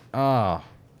But, oh.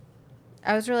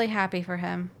 I was really happy for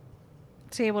him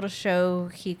to be able to show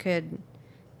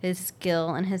his skill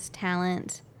and his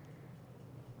talent.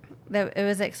 That it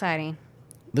was exciting.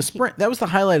 The sprint, that was the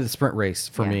highlight of the sprint race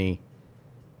for me,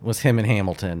 was him and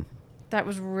Hamilton. That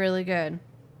was really good.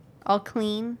 All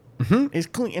clean. It's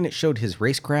clean, and it showed his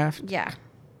racecraft. Yeah.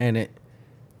 And it,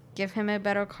 Give him a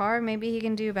better car. Maybe he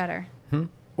can do better.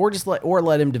 or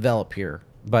let him develop here.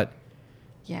 But,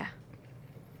 Yeah.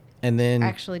 and then,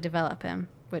 Actually develop him,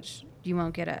 which you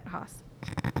won't get at Haas.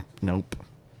 nope.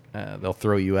 They'll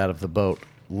throw you out of the boat.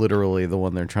 Literally the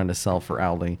one they're trying to sell for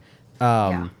Aldi.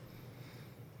 Yeah.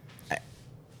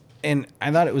 And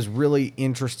I thought it was really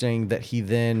interesting that he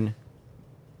then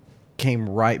came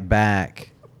right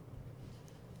back.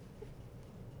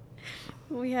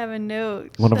 We have a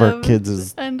note. One of our kids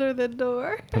is under the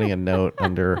door. putting a note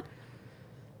under.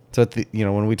 So,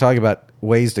 when we talk about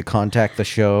ways to contact the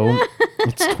show,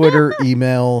 it's Twitter,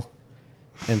 email,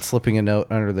 and slipping a note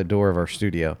under the door of our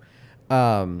studio.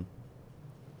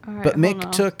 All right, But hold Mick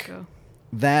on. took Go.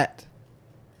 that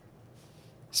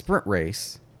sprint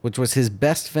race, which was his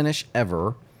best finish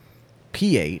ever,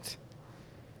 P8.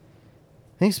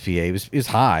 I think it's P8. It was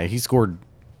high. He scored,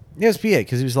 yeah, it was P8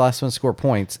 because he was the last one to score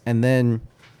points. And then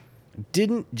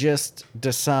didn't just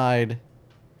decide,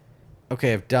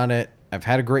 okay, I've done it. I've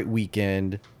had a great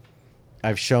weekend.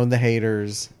 I've shown the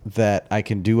haters that I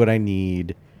can do what I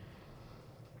need.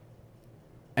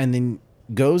 And then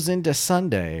goes into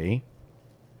Sunday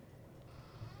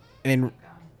and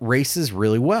races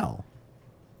really well.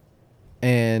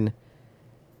 And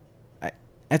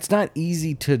it's not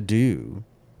easy to do,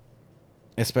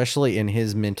 especially in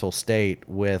his mental state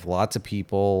with lots of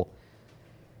people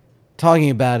talking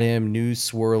about him, news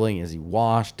swirling. Is he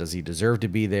washed? Does he deserve to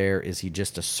be there? Is he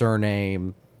just a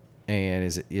surname? And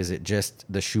is it just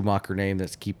the Schumacher name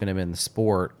that's keeping him in the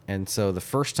sport? And so the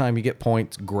first time you get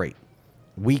points, great.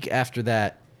 Week after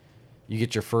that, you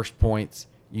get your first points.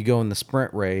 You go in the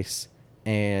sprint race,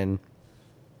 and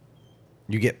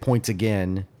you get points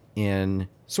again in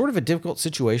sort of a difficult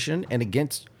situation and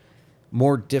against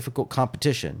more difficult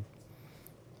competition.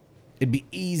 It'd be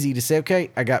easy to say,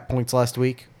 okay, I got points last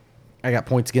week. I got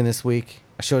points again this week.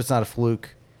 I showed it's not a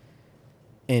fluke,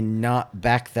 and not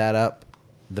back that up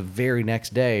the very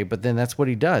next day. But then that's what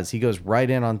he does. He goes right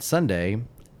in on Sunday.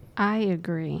 I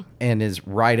agree. And is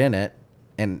right in it.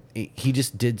 And he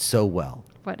just did so well.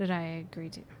 What did I agree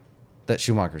to? That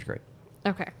Schumacher's great.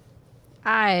 Okay.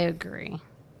 I agree.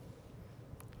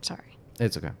 Sorry.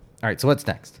 It's okay. All right, so what's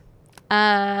next?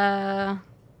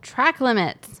 Track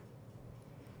limits.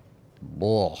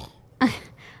 Ugh.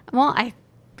 Well, I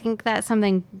think that's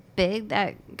something big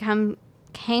that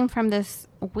came from this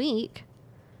week.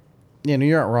 Yeah, no,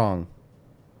 you're not wrong.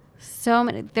 So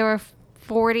many. There were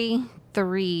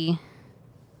 43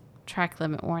 track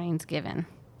limit warnings given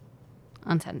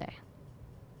on Sunday.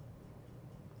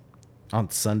 On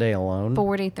Sunday alone?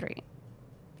 43.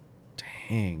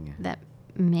 Dang. That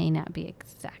may not be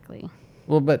exactly.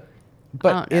 Well, but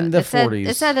I don't know. in the 40s.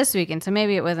 It said this weekend, so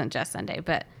maybe it wasn't just Sunday,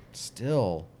 but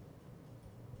Still.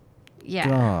 yeah.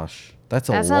 Gosh. That's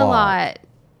That's a lot. a lot.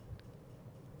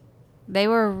 They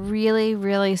were really,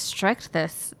 really strict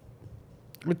this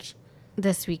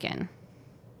weekend.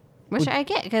 Which I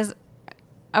get, because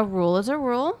a rule is a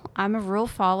rule. I'm a rule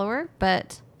follower,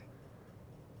 but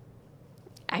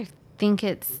I think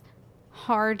it's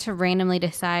hard to randomly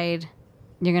decide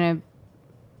you're going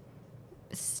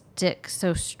to stick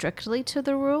so strictly to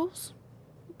the rules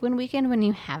one weekend when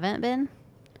you haven't been.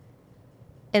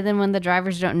 And then when the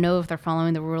drivers don't know if they're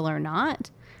following the rule or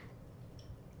not,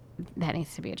 that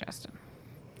needs to be adjusted.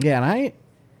 Yeah, and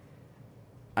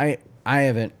I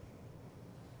haven't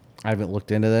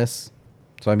looked into this,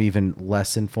 so I'm even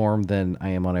less informed than I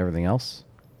am on everything else.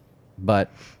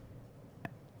 But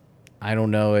I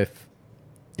don't know if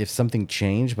something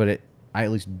changed, but I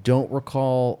at least don't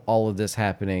recall all of this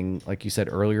happening, like you said,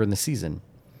 earlier in the season.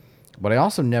 But I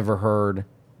also never heard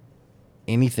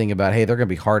anything about, hey, they're going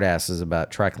to be hard asses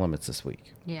about track limits this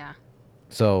week. Yeah.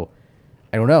 So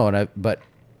I don't know. But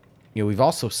we've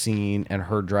also seen and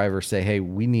heard drivers say, hey,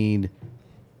 we need,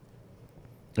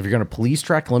 if you're going to police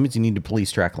track limits, you need to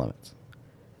police track limits.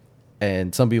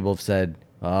 And some people have said,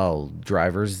 oh,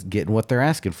 drivers getting what they're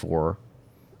asking for.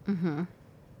 Mm-hmm.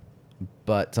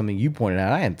 But something you pointed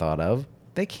out I hadn't thought of,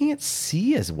 they can't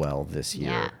see as well this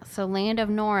year. Yeah. So Lando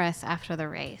Norris, after the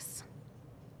race,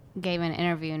 gave an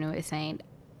interview and was saying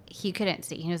he couldn't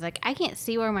see. He was like, I can't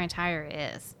see where my tire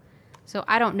is. So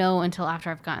I don't know until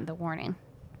after I've gotten the warning.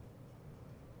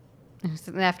 And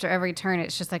so after every turn,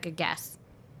 it's just like a guess.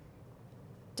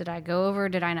 Did I go over?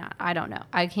 Did I not? I don't know.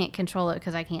 I can't control it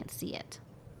because I can't see it.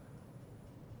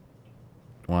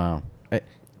 Wow.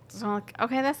 So I'm like,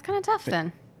 okay, that's kind of tough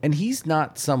then. And he's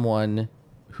not someone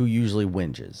who usually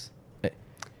whinges.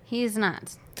 He's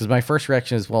not. Because my first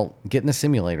reaction is, well, get in the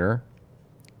simulator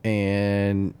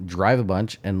and drive a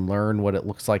bunch and learn what it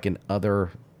looks like in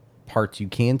other parts you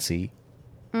can see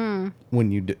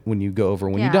when you go over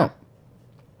when you don't.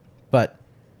 But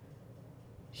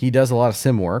he does a lot of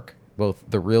sim work, both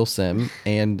the real sim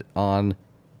and on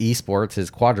esports, his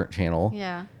Quadrant channel.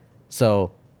 Yeah.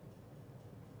 So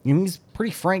he's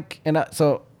pretty frank, and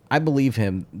so I believe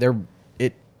him. There's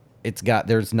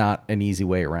not an easy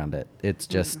way around it. It's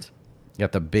just you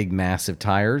got the big massive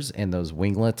tires and those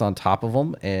winglets on top of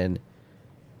them, and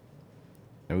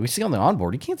we see on the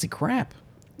onboard you can't see crap.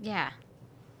 Yeah.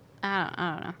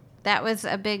 I don't know. That was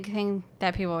a big thing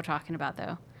that people were talking about,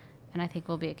 though, and I think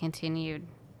will be a continued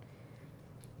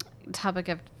topic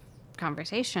of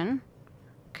conversation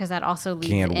because that also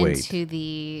leads into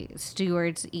the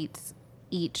stewards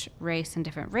each race and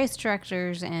different race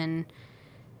directors and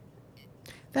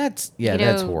That's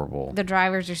horrible. The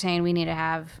drivers are saying we need to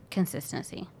have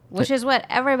consistency, which is what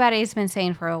everybody's been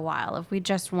saying for a while. If we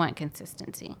just want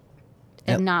consistency,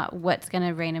 and not what's going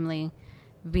to randomly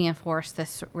be enforced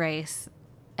this race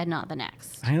and not the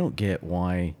next. I don't get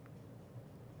why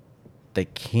they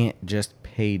can't just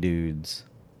pay dudes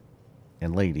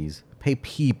and ladies, pay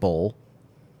people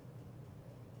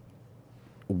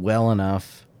well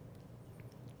enough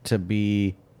to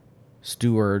be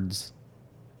stewards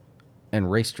and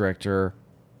race director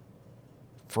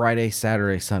Friday,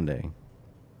 Saturday, Sunday.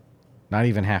 Not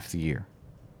even half the year.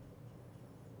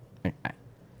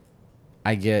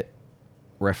 I get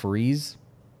referees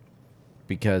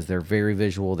because they're very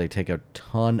visual. They take a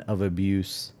ton of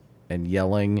abuse and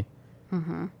yelling.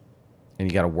 Mm-hmm.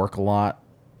 And you got to work a lot.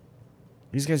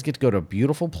 These guys get to go to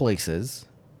beautiful places.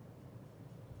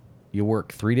 You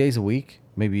work 3 days a week,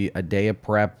 maybe a day of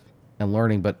prep and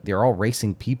learning, but they're all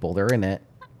racing people. They're in it.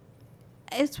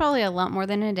 It's probably a lot more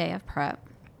than a day of prep,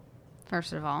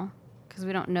 first of all, because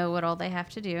we don't know what all they have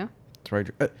to do. That's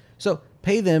right. So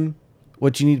pay them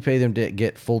what you need to pay them to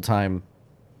get full-time.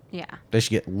 Yeah. They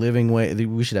should get living wage.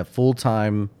 We should have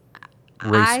full-time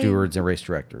race stewards and race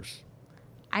directors.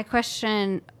 I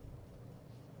question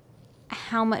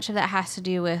how much of that has to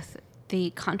do with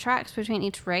the contracts between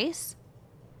each race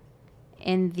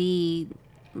and the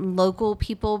local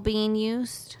people being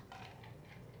used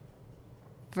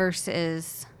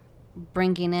versus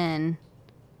bringing in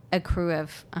a crew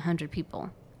of 100 people.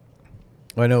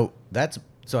 I know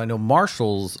I know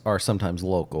marshals are sometimes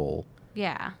local.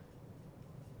 Yeah.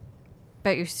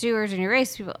 But your stewards and your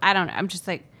race people, I don't know. I'm just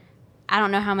like, I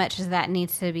don't know how much of that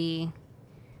needs to be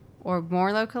or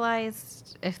more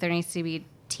localized. If there needs to be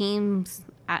teams,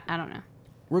 I don't know.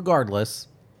 Regardless,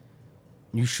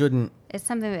 you shouldn't. It's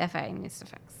something the FIA needs to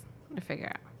fix or figure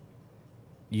out.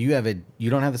 You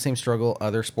don't have the same struggle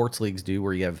other sports leagues do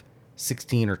where you have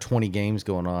 16 or 20 games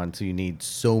going on, so you need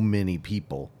so many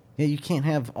people. Yeah, you can't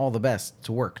have all the best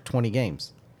to work 20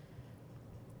 games.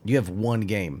 You have one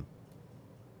game.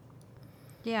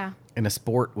 Yeah. In a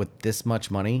sport with this much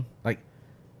money, like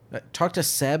talk to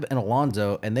Seb and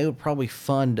Alonso, and they would probably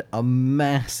fund a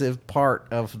massive part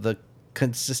of the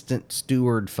consistent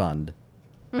steward fund.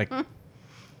 Like,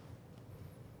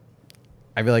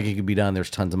 I feel like it could be done. There's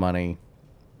tons of money,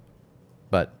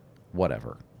 but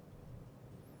whatever.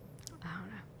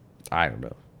 I don't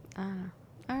know.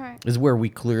 All right. This is where we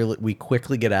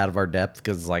quickly get out of our depth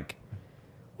because, like,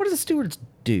 what do the stewards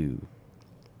do?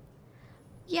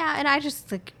 Yeah, and I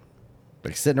just like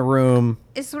sit in a room.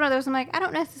 It's one of those. I'm like, I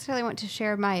don't necessarily want to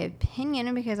share my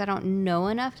opinion because I don't know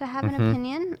enough to have an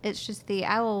opinion. It's just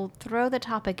I will throw the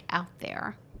topic out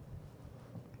there,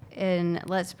 and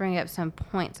let's bring up some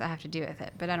points I have to do with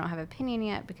it. But I don't have an opinion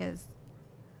yet because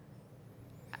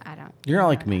I don't. You're not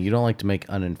like me. You don't like to make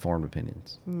uninformed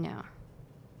opinions. No.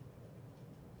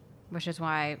 Which is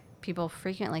why people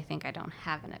frequently think I don't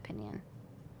have an opinion.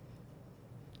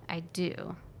 I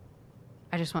do.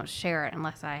 I just won't share it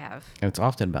unless I have. And it's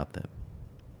often about them.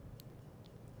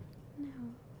 No.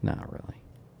 Not really.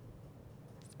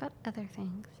 It's about other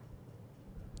things.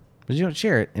 But you don't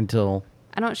share it until...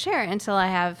 I don't share it until I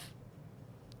have...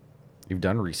 You've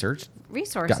done research.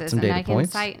 Resources. Got some data and I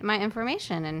points. can cite my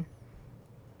information. And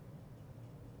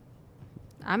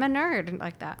I'm a nerd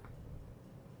like that.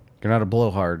 You're not a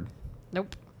blowhard.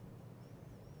 Nope.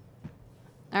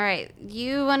 All right.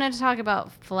 You wanted to talk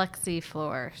about flexi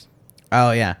floors.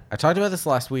 Oh, yeah. I talked about this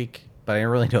last week, but I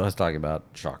didn't really know what I was talking about.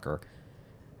 Shocker.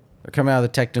 They're coming out of the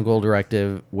technical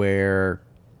directive where,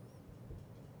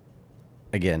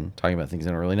 again, talking about things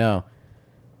I don't really know.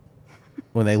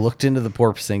 When they looked into the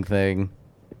porpoising thing,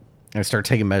 I started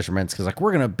taking measurements because, like,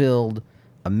 we're going to build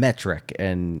a metric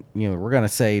and, you know, we're going to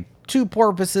say 2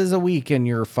 porpoises a week and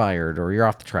you're fired or you're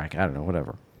off the track. I don't know,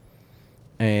 whatever.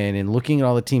 And in looking at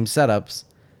all the team setups,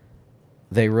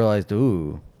 they realized,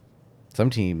 ooh, some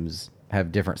teams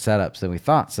have different setups than we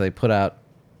thought. So they put out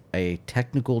a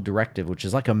technical directive, which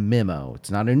is like a memo.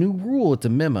 It's not a new rule. It's a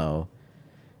memo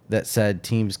that said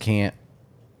teams can't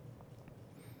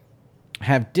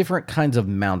have different kinds of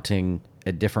mounting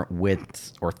at different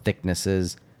widths or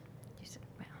thicknesses. You said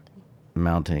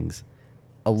mountings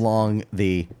along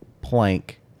the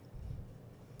plank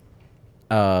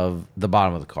of the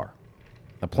bottom of the car.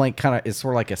 The plank kind of is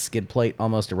sort of like a skid plate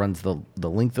almost. It runs the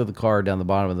length of the car down the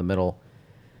bottom of the middle.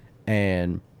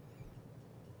 And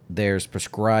there's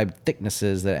prescribed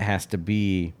thicknesses that it has to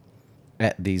be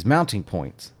at these mounting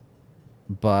points.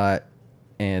 But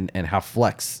and how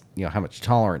flex, you know, how much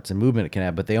tolerance and movement it can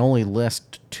have, but they only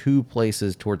list 2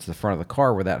 places towards the front of the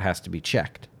car where that has to be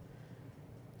checked.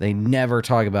 They never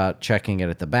talk about checking it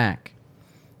at the back.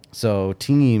 So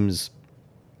two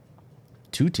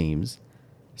teams,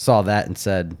 saw that and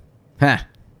said, "Ha,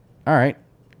 all right,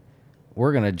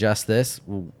 we're going to adjust this,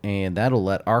 and that'll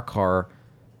let our car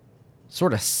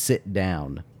sort of sit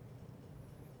down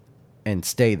and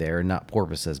stay there and not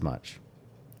porpoise as much."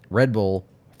 Red Bull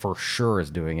for sure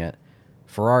is doing it.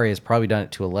 Ferrari has probably done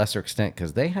it to a lesser extent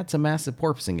because they had some massive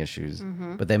porpoising issues,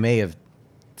 but they may have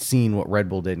seen what Red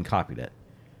Bull did and copied it.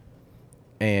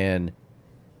 And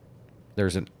there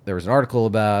was an article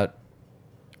about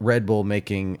Red Bull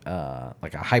making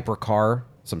like a hypercar,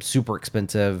 some super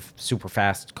expensive, super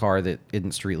fast car that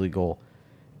isn't street legal.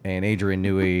 And Adrian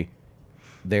Newey,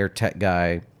 their tech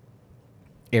guy,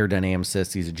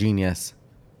 aerodynamicist, he's a genius.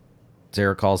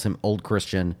 Sarah calls him Old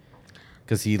Christian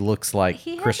because he looks like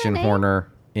Christian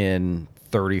Horner in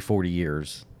 30, 40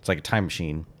 years. It's like a time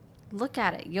machine. Look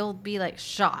at it. You'll be like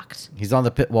shocked. He's on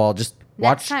the pit wall. Just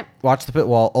watch the pit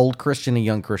wall. Old Christian and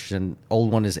young Christian.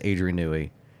 Old one is Adrian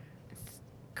Newey.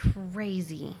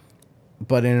 Crazy.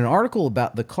 But in an article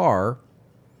about the car,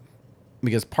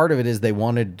 because part of it is they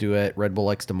wanted to do it, Red Bull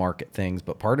likes to market things,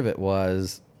 but part of it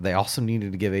was they also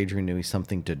needed to give Adrian Newey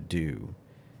something to do.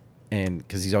 And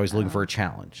because he's always looking for a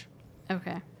challenge.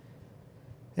 Okay.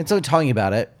 And so talking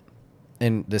about it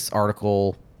in this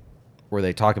article where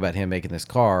they talk about him making this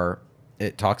car,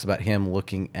 it talks about him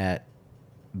looking at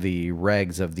the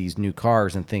regs of these new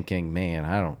cars and thinking,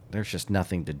 man, there's just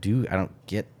nothing to do. I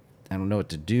don't know what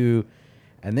to do.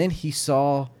 And then he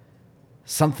saw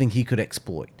something he could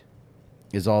exploit,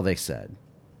 is all they said.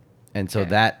 And so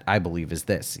that, I believe, is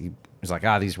this. He was like,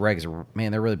 these regs are,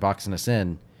 man, they're really boxing us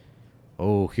in.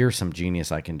 Oh, here's some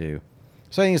genius I can do.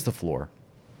 So I think it's the floor.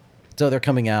 So they're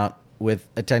coming out with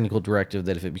a technical directive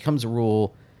that if it becomes a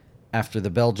rule after the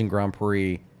Belgian Grand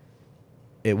Prix,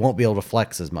 it won't be able to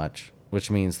flex as much,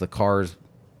 which means the cars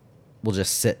will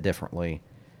just sit differently.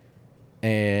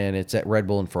 And it's at Red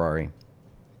Bull and Ferrari,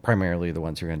 primarily the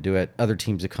ones who are going to do it. Other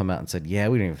teams have come out and said, yeah,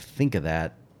 we didn't even think of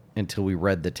that until we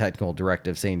read the technical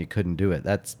directive saying you couldn't do it.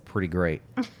 That's pretty great.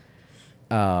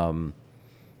 And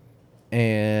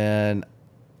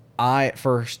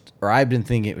I've been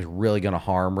thinking it was really going to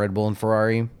harm Red Bull and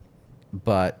Ferrari,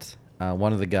 but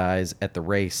one of the guys at the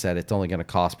race said it's only going to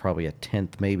cost probably a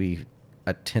tenth, maybe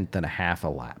a tenth and a half a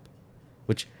lap,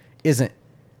 which isn't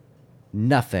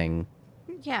nothing.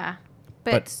 Yeah.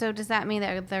 But so does that mean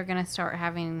that they're going to start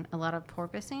having a lot of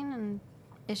porpoising and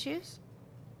issues?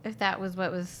 If that was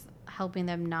what was helping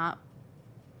them not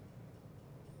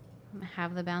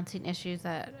have the bouncing issues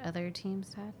that other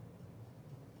teams had?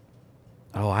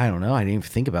 Oh, I don't know. I didn't even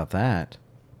think about that.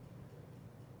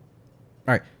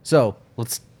 All right. So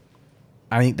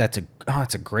I think that's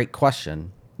a great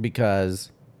question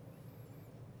because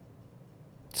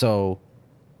so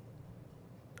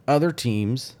other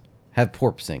teams have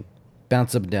porpoising,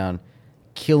 bounce up and down,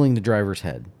 killing the driver's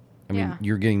head. I mean,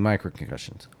 you're getting micro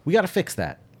concussions. We got to fix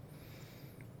that.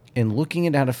 And looking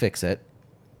at how to fix it,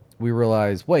 we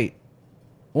realize, wait,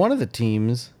 one of the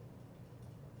teams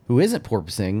who isn't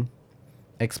porpoising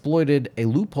exploited a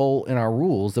loophole in our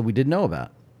rules that we didn't know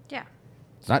about. Yeah.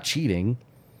 It's not cheating.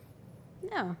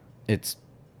 No. It's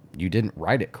you didn't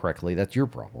write it correctly. That's your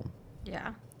problem.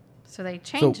 Yeah. So they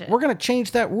change it. We're going to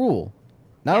change that rule.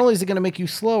 Not only is it going to make you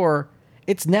slower,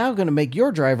 it's now going to make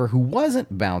your driver who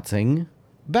wasn't bouncing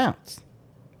bounce.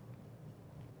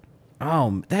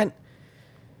 Oh, that...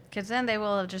 Because then they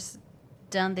will have just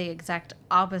done the exact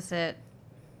opposite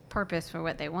purpose for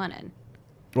what they wanted.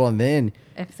 Well, and then...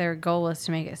 If their goal was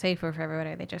to make it safer for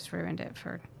everybody, they just ruined it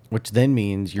for... Which then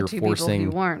means you're forcing...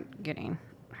 people who weren't getting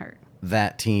hurt.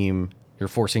 That team... You're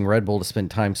forcing Red Bull to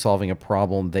spend time solving a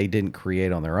problem they didn't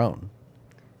create on their own.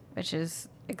 Which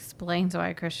explains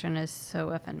why Christian is so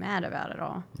effing mad about it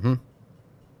all. Mm-hmm.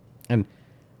 And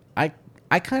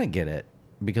I kind of get it.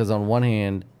 Because on one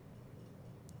hand,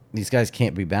 these guys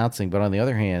can't be bouncing. But on the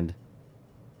other hand,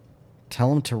 tell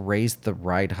them to raise the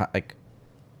ride high.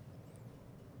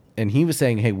 And he was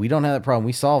saying, hey, we don't have that problem.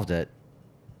 We solved it.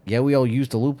 Yeah, we all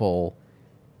used a loophole.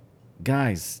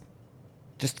 Guys,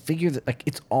 just figure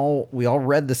that, we all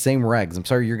read the same regs. I'm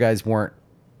sorry your guys weren't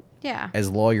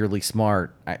as lawyerly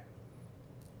smart.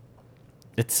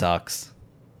 It sucks.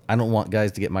 I don't want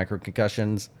guys to get micro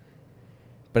concussions.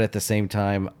 But at the same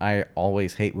time, I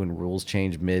always hate when rules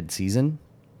change mid-season.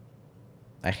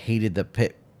 I hated the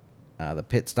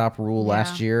pit stop rule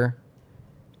last year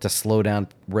to slow down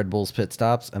Red Bull's pit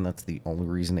stops, and that's the only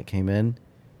reason it came in.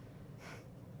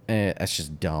 That's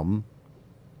just dumb.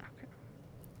 Okay.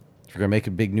 If you're going to make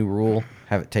a big new rule,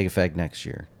 have it take effect next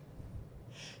year.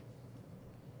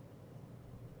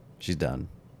 She's done.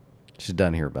 She's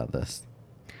done here about this.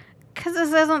 Because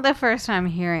this isn't the first time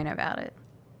hearing about it.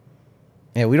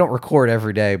 Yeah, we don't record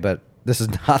every day, but this is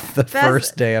not the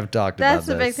first day I've talked about this.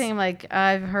 That's the big thing. Like,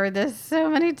 I've heard this so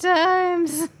many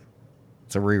times.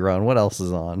 It's a rerun. What else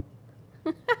is on?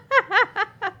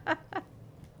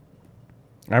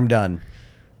 I'm done.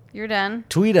 You're done?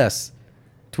 Tweet us.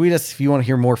 Tweet us if you want to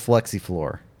hear more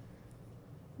FlexiFloor.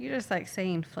 You just like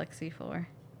saying FlexiFloor.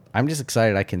 I'm just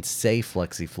excited I can say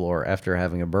FlexiFloor after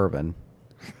having a bourbon.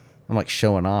 I'm like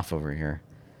showing off over here.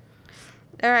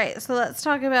 All right, so let's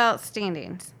talk about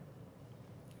standings.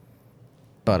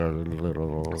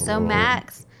 So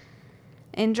Max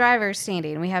in driver's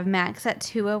standing, we have Max at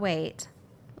 208.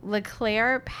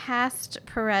 Leclerc passed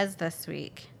Perez this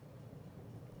week,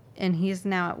 and he's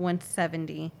now at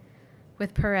 170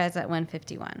 with Perez at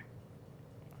 151.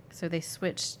 So they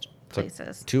switched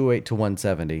places. So 208 to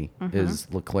 170 is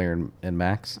Leclerc and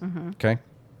Max. Okay.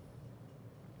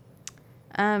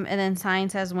 And then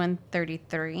Sainz has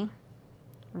 133.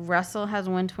 Russell has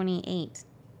 128.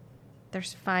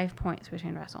 There's 5 points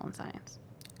between Russell and Sainz.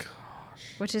 Gosh.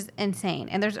 Which is insane.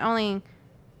 And there's only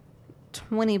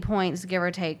 20 points, give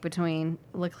or take, between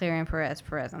Leclerc and Perez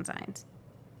and Sainz.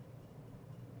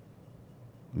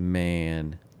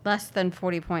 Man. Less than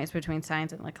 40 points between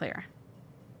Sainz and Leclerc.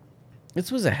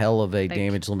 This was a hell of a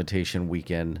damage limitation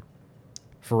weekend.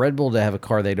 For Red Bull to have a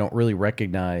car they don't really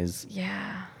recognize.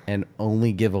 Yeah. And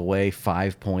only give away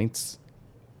 5 points.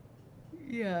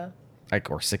 Yeah. Like,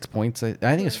 or 6 points. I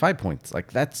think it's 5 points.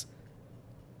 Like, that's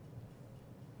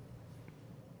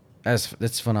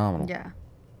phenomenal. Yeah.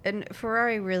 And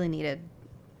Ferrari really needed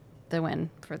the win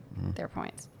for their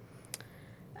points.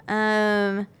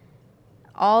 All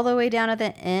the way down at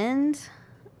the end,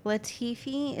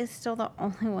 Latifi is still the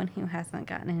only one who hasn't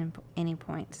gotten any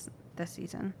points this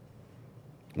season.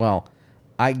 Well,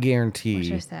 I guarantee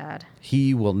which is sad.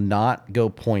 He will not go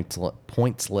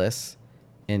pointsless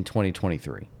in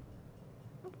 2023.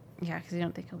 Yeah, because you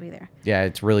don't think he'll be there. Yeah,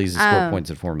 it's really easy to score points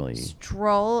in Formula E.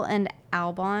 Stroll and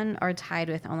Albon are tied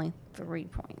with only 3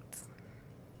 points.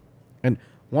 And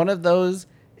one of those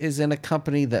is in a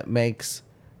company that makes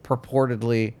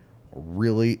purportedly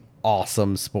really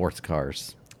awesome sports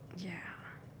cars.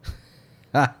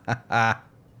 Yeah.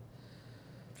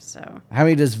 So. How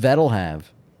many does Vettel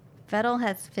have? Vettel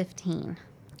has 15.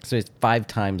 So it's 5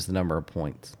 times the number of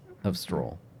points of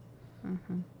Stroll.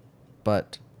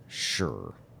 But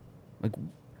sure. Like,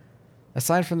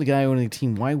 aside from the guy owning the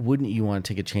team, why wouldn't you want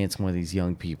to take a chance on one of these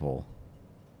young people?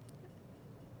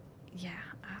 Yeah,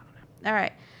 I don't know. All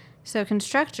right. So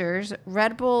constructors,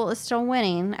 Red Bull is still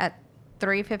winning at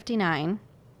 359.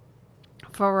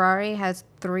 Ferrari has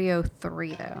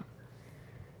 303 though.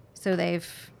 So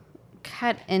they've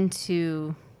cut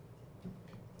into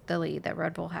the lead that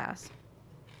Red Bull has.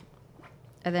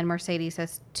 And then Mercedes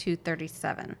has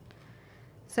 237.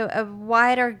 So a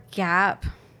wider gap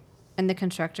in the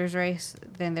constructors race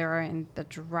than there are in the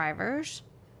drivers.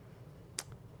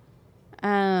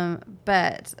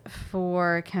 But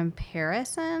for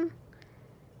comparison,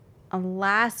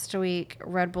 last week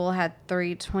Red Bull had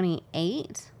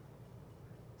 328.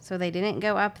 So they didn't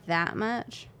go up that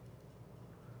much.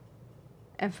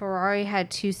 And Ferrari had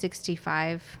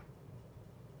 265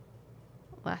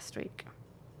 last week.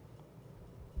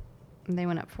 And they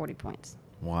went up 40 points.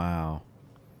 Wow.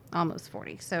 Almost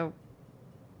 40. So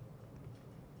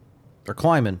they're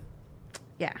climbing.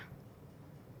 yeah.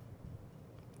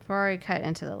 Ferrari cut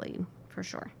into the lead for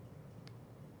sure.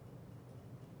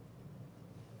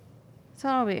 So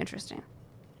it'll be interesting.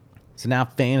 So now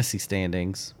fantasy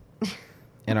standings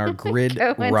in our Grid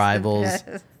Rivals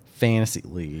Fantasy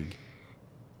League.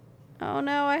 Oh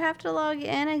no, I have to log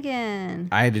in again.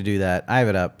 I had to do that. I have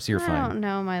it up, so you're fine. I don't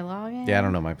know my login. Yeah, I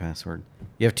don't know my password.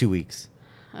 You have 2 weeks.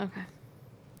 Okay.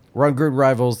 We're on Grid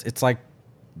Rivals. It's like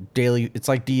daily. It's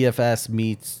like DFS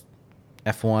meets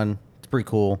F1. It's pretty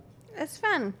cool. It's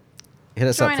fun. Hit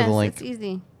us up for the link. It's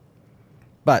easy.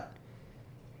 But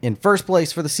in first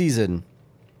place for the season,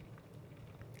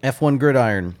 F1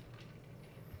 Gridiron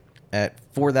at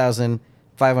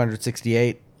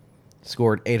 4,568.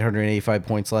 Scored 885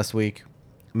 points last week.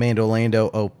 Mando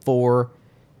Lando 04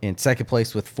 in second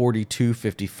place with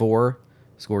 4254.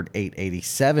 Scored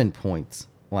 887 points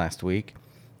last week.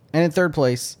 And in third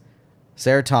place,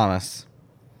 Sarah Thomas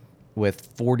with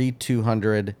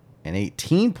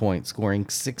 4,218 points, scoring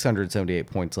 678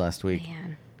 points last week.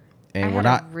 Man. And we're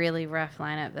not a really rough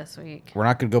lineup this week. We're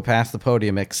not going to go past the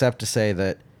podium except to say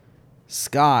that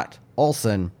Scott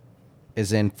Olsen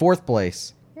is in fourth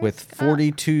place with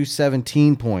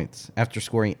 4,217 points after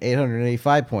scoring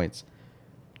 885 points.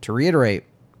 To reiterate,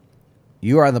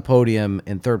 you are on the podium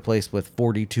in third place with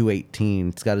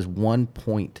 4,218. Scott is 1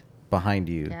 point behind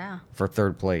you for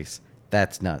third place.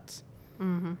 That's nuts.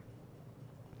 Mm-hmm.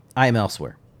 I am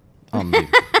elsewhere on the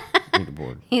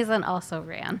leaderboard. He's an also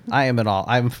ran. I am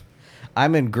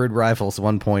I'm in Grid Rivals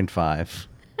 1.5.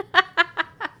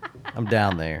 I'm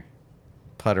down there,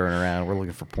 puttering around. We're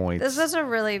looking for points. This was a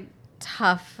really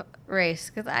tough race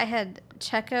because I had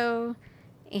Checo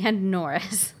and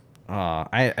Norris.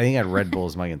 I think I had Red Bull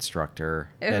as my instructor.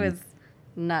 It was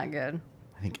not good.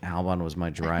 I think Albon was my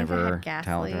driver.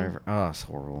 Talent driver. Oh, it's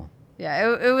horrible.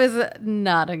 Yeah, it was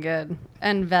not a good.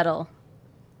 And Vettel.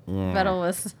 Vettel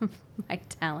was my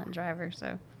talent driver,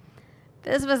 so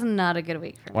this was not a good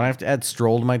week for me. When I have to add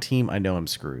Stroll to my team, I know I'm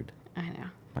screwed. I know.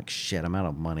 Like, shit, I'm out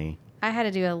of money. I had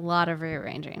to do a lot of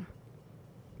rearranging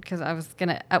because I was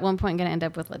at one point, end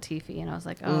up with Latifi, and I was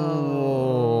like,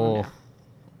 oh. No.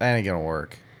 That ain't going to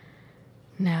work.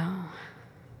 No.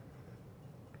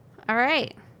 All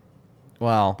right.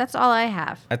 Well, that's all I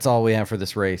have. That's all we have for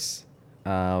this race.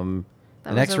 The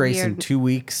next race in 2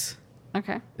 weeks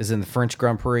is in the French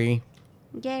Grand Prix.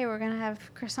 Yay, we're going to have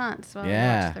croissants while we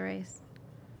watch the race.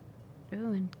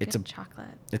 Ooh, and good chocolate.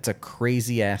 It's a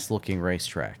crazy-ass looking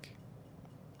racetrack.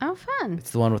 Oh, fun.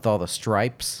 It's the one with all the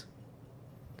stripes.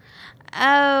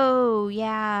 Oh,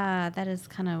 yeah. That is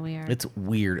kind of weird. It's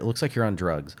weird. It looks like you're on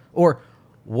drugs. Or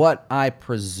what I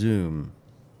presume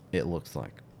it looks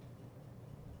like.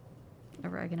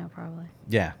 Oregano, probably.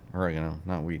 Yeah, oregano,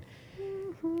 not weed.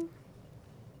 Mm-hmm.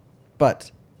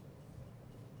 But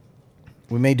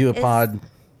we may do a pod.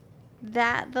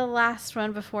 That the last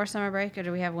one before summer break, or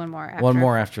do we have one more after? One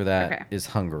more after that is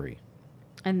Hungary.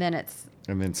 And then it's...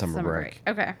 And then summer break.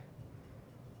 Okay.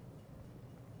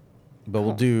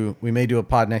 But we may do a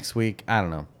pod next week. I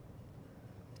don't know.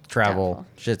 Travel.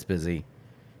 Shit's busy.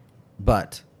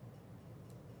 But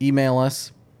email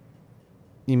us.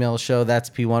 Email the show, that's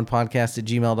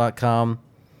p1podcast@gmail.com.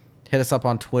 Hit us up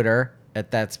on Twitter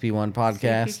at that's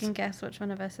p1podcast. See if you can guess which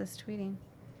one of us is tweeting.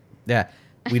 Yeah.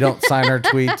 We don't sign our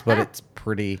tweets, but it's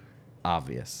pretty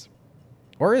obvious.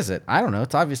 Or is it? I don't know.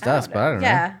 It's obvious to us, but I don't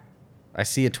know. I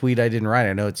see a tweet I didn't write.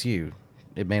 I know it's you.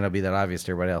 It may not be that obvious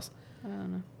to everybody else. I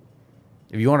don't know.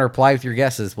 If you want to reply with your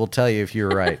guesses, we'll tell you if you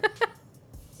were right.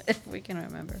 If we can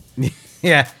remember.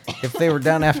 Yeah. If they were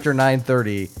done after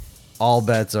 9:30, all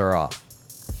bets are off.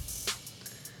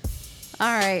 All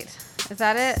right. Is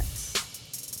that it?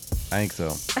 I think so.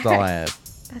 That's all I have.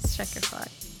 Let's check your clock.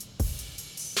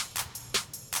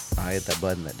 I hit that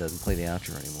button that doesn't play the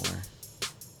outro anymore.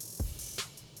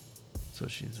 So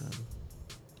she's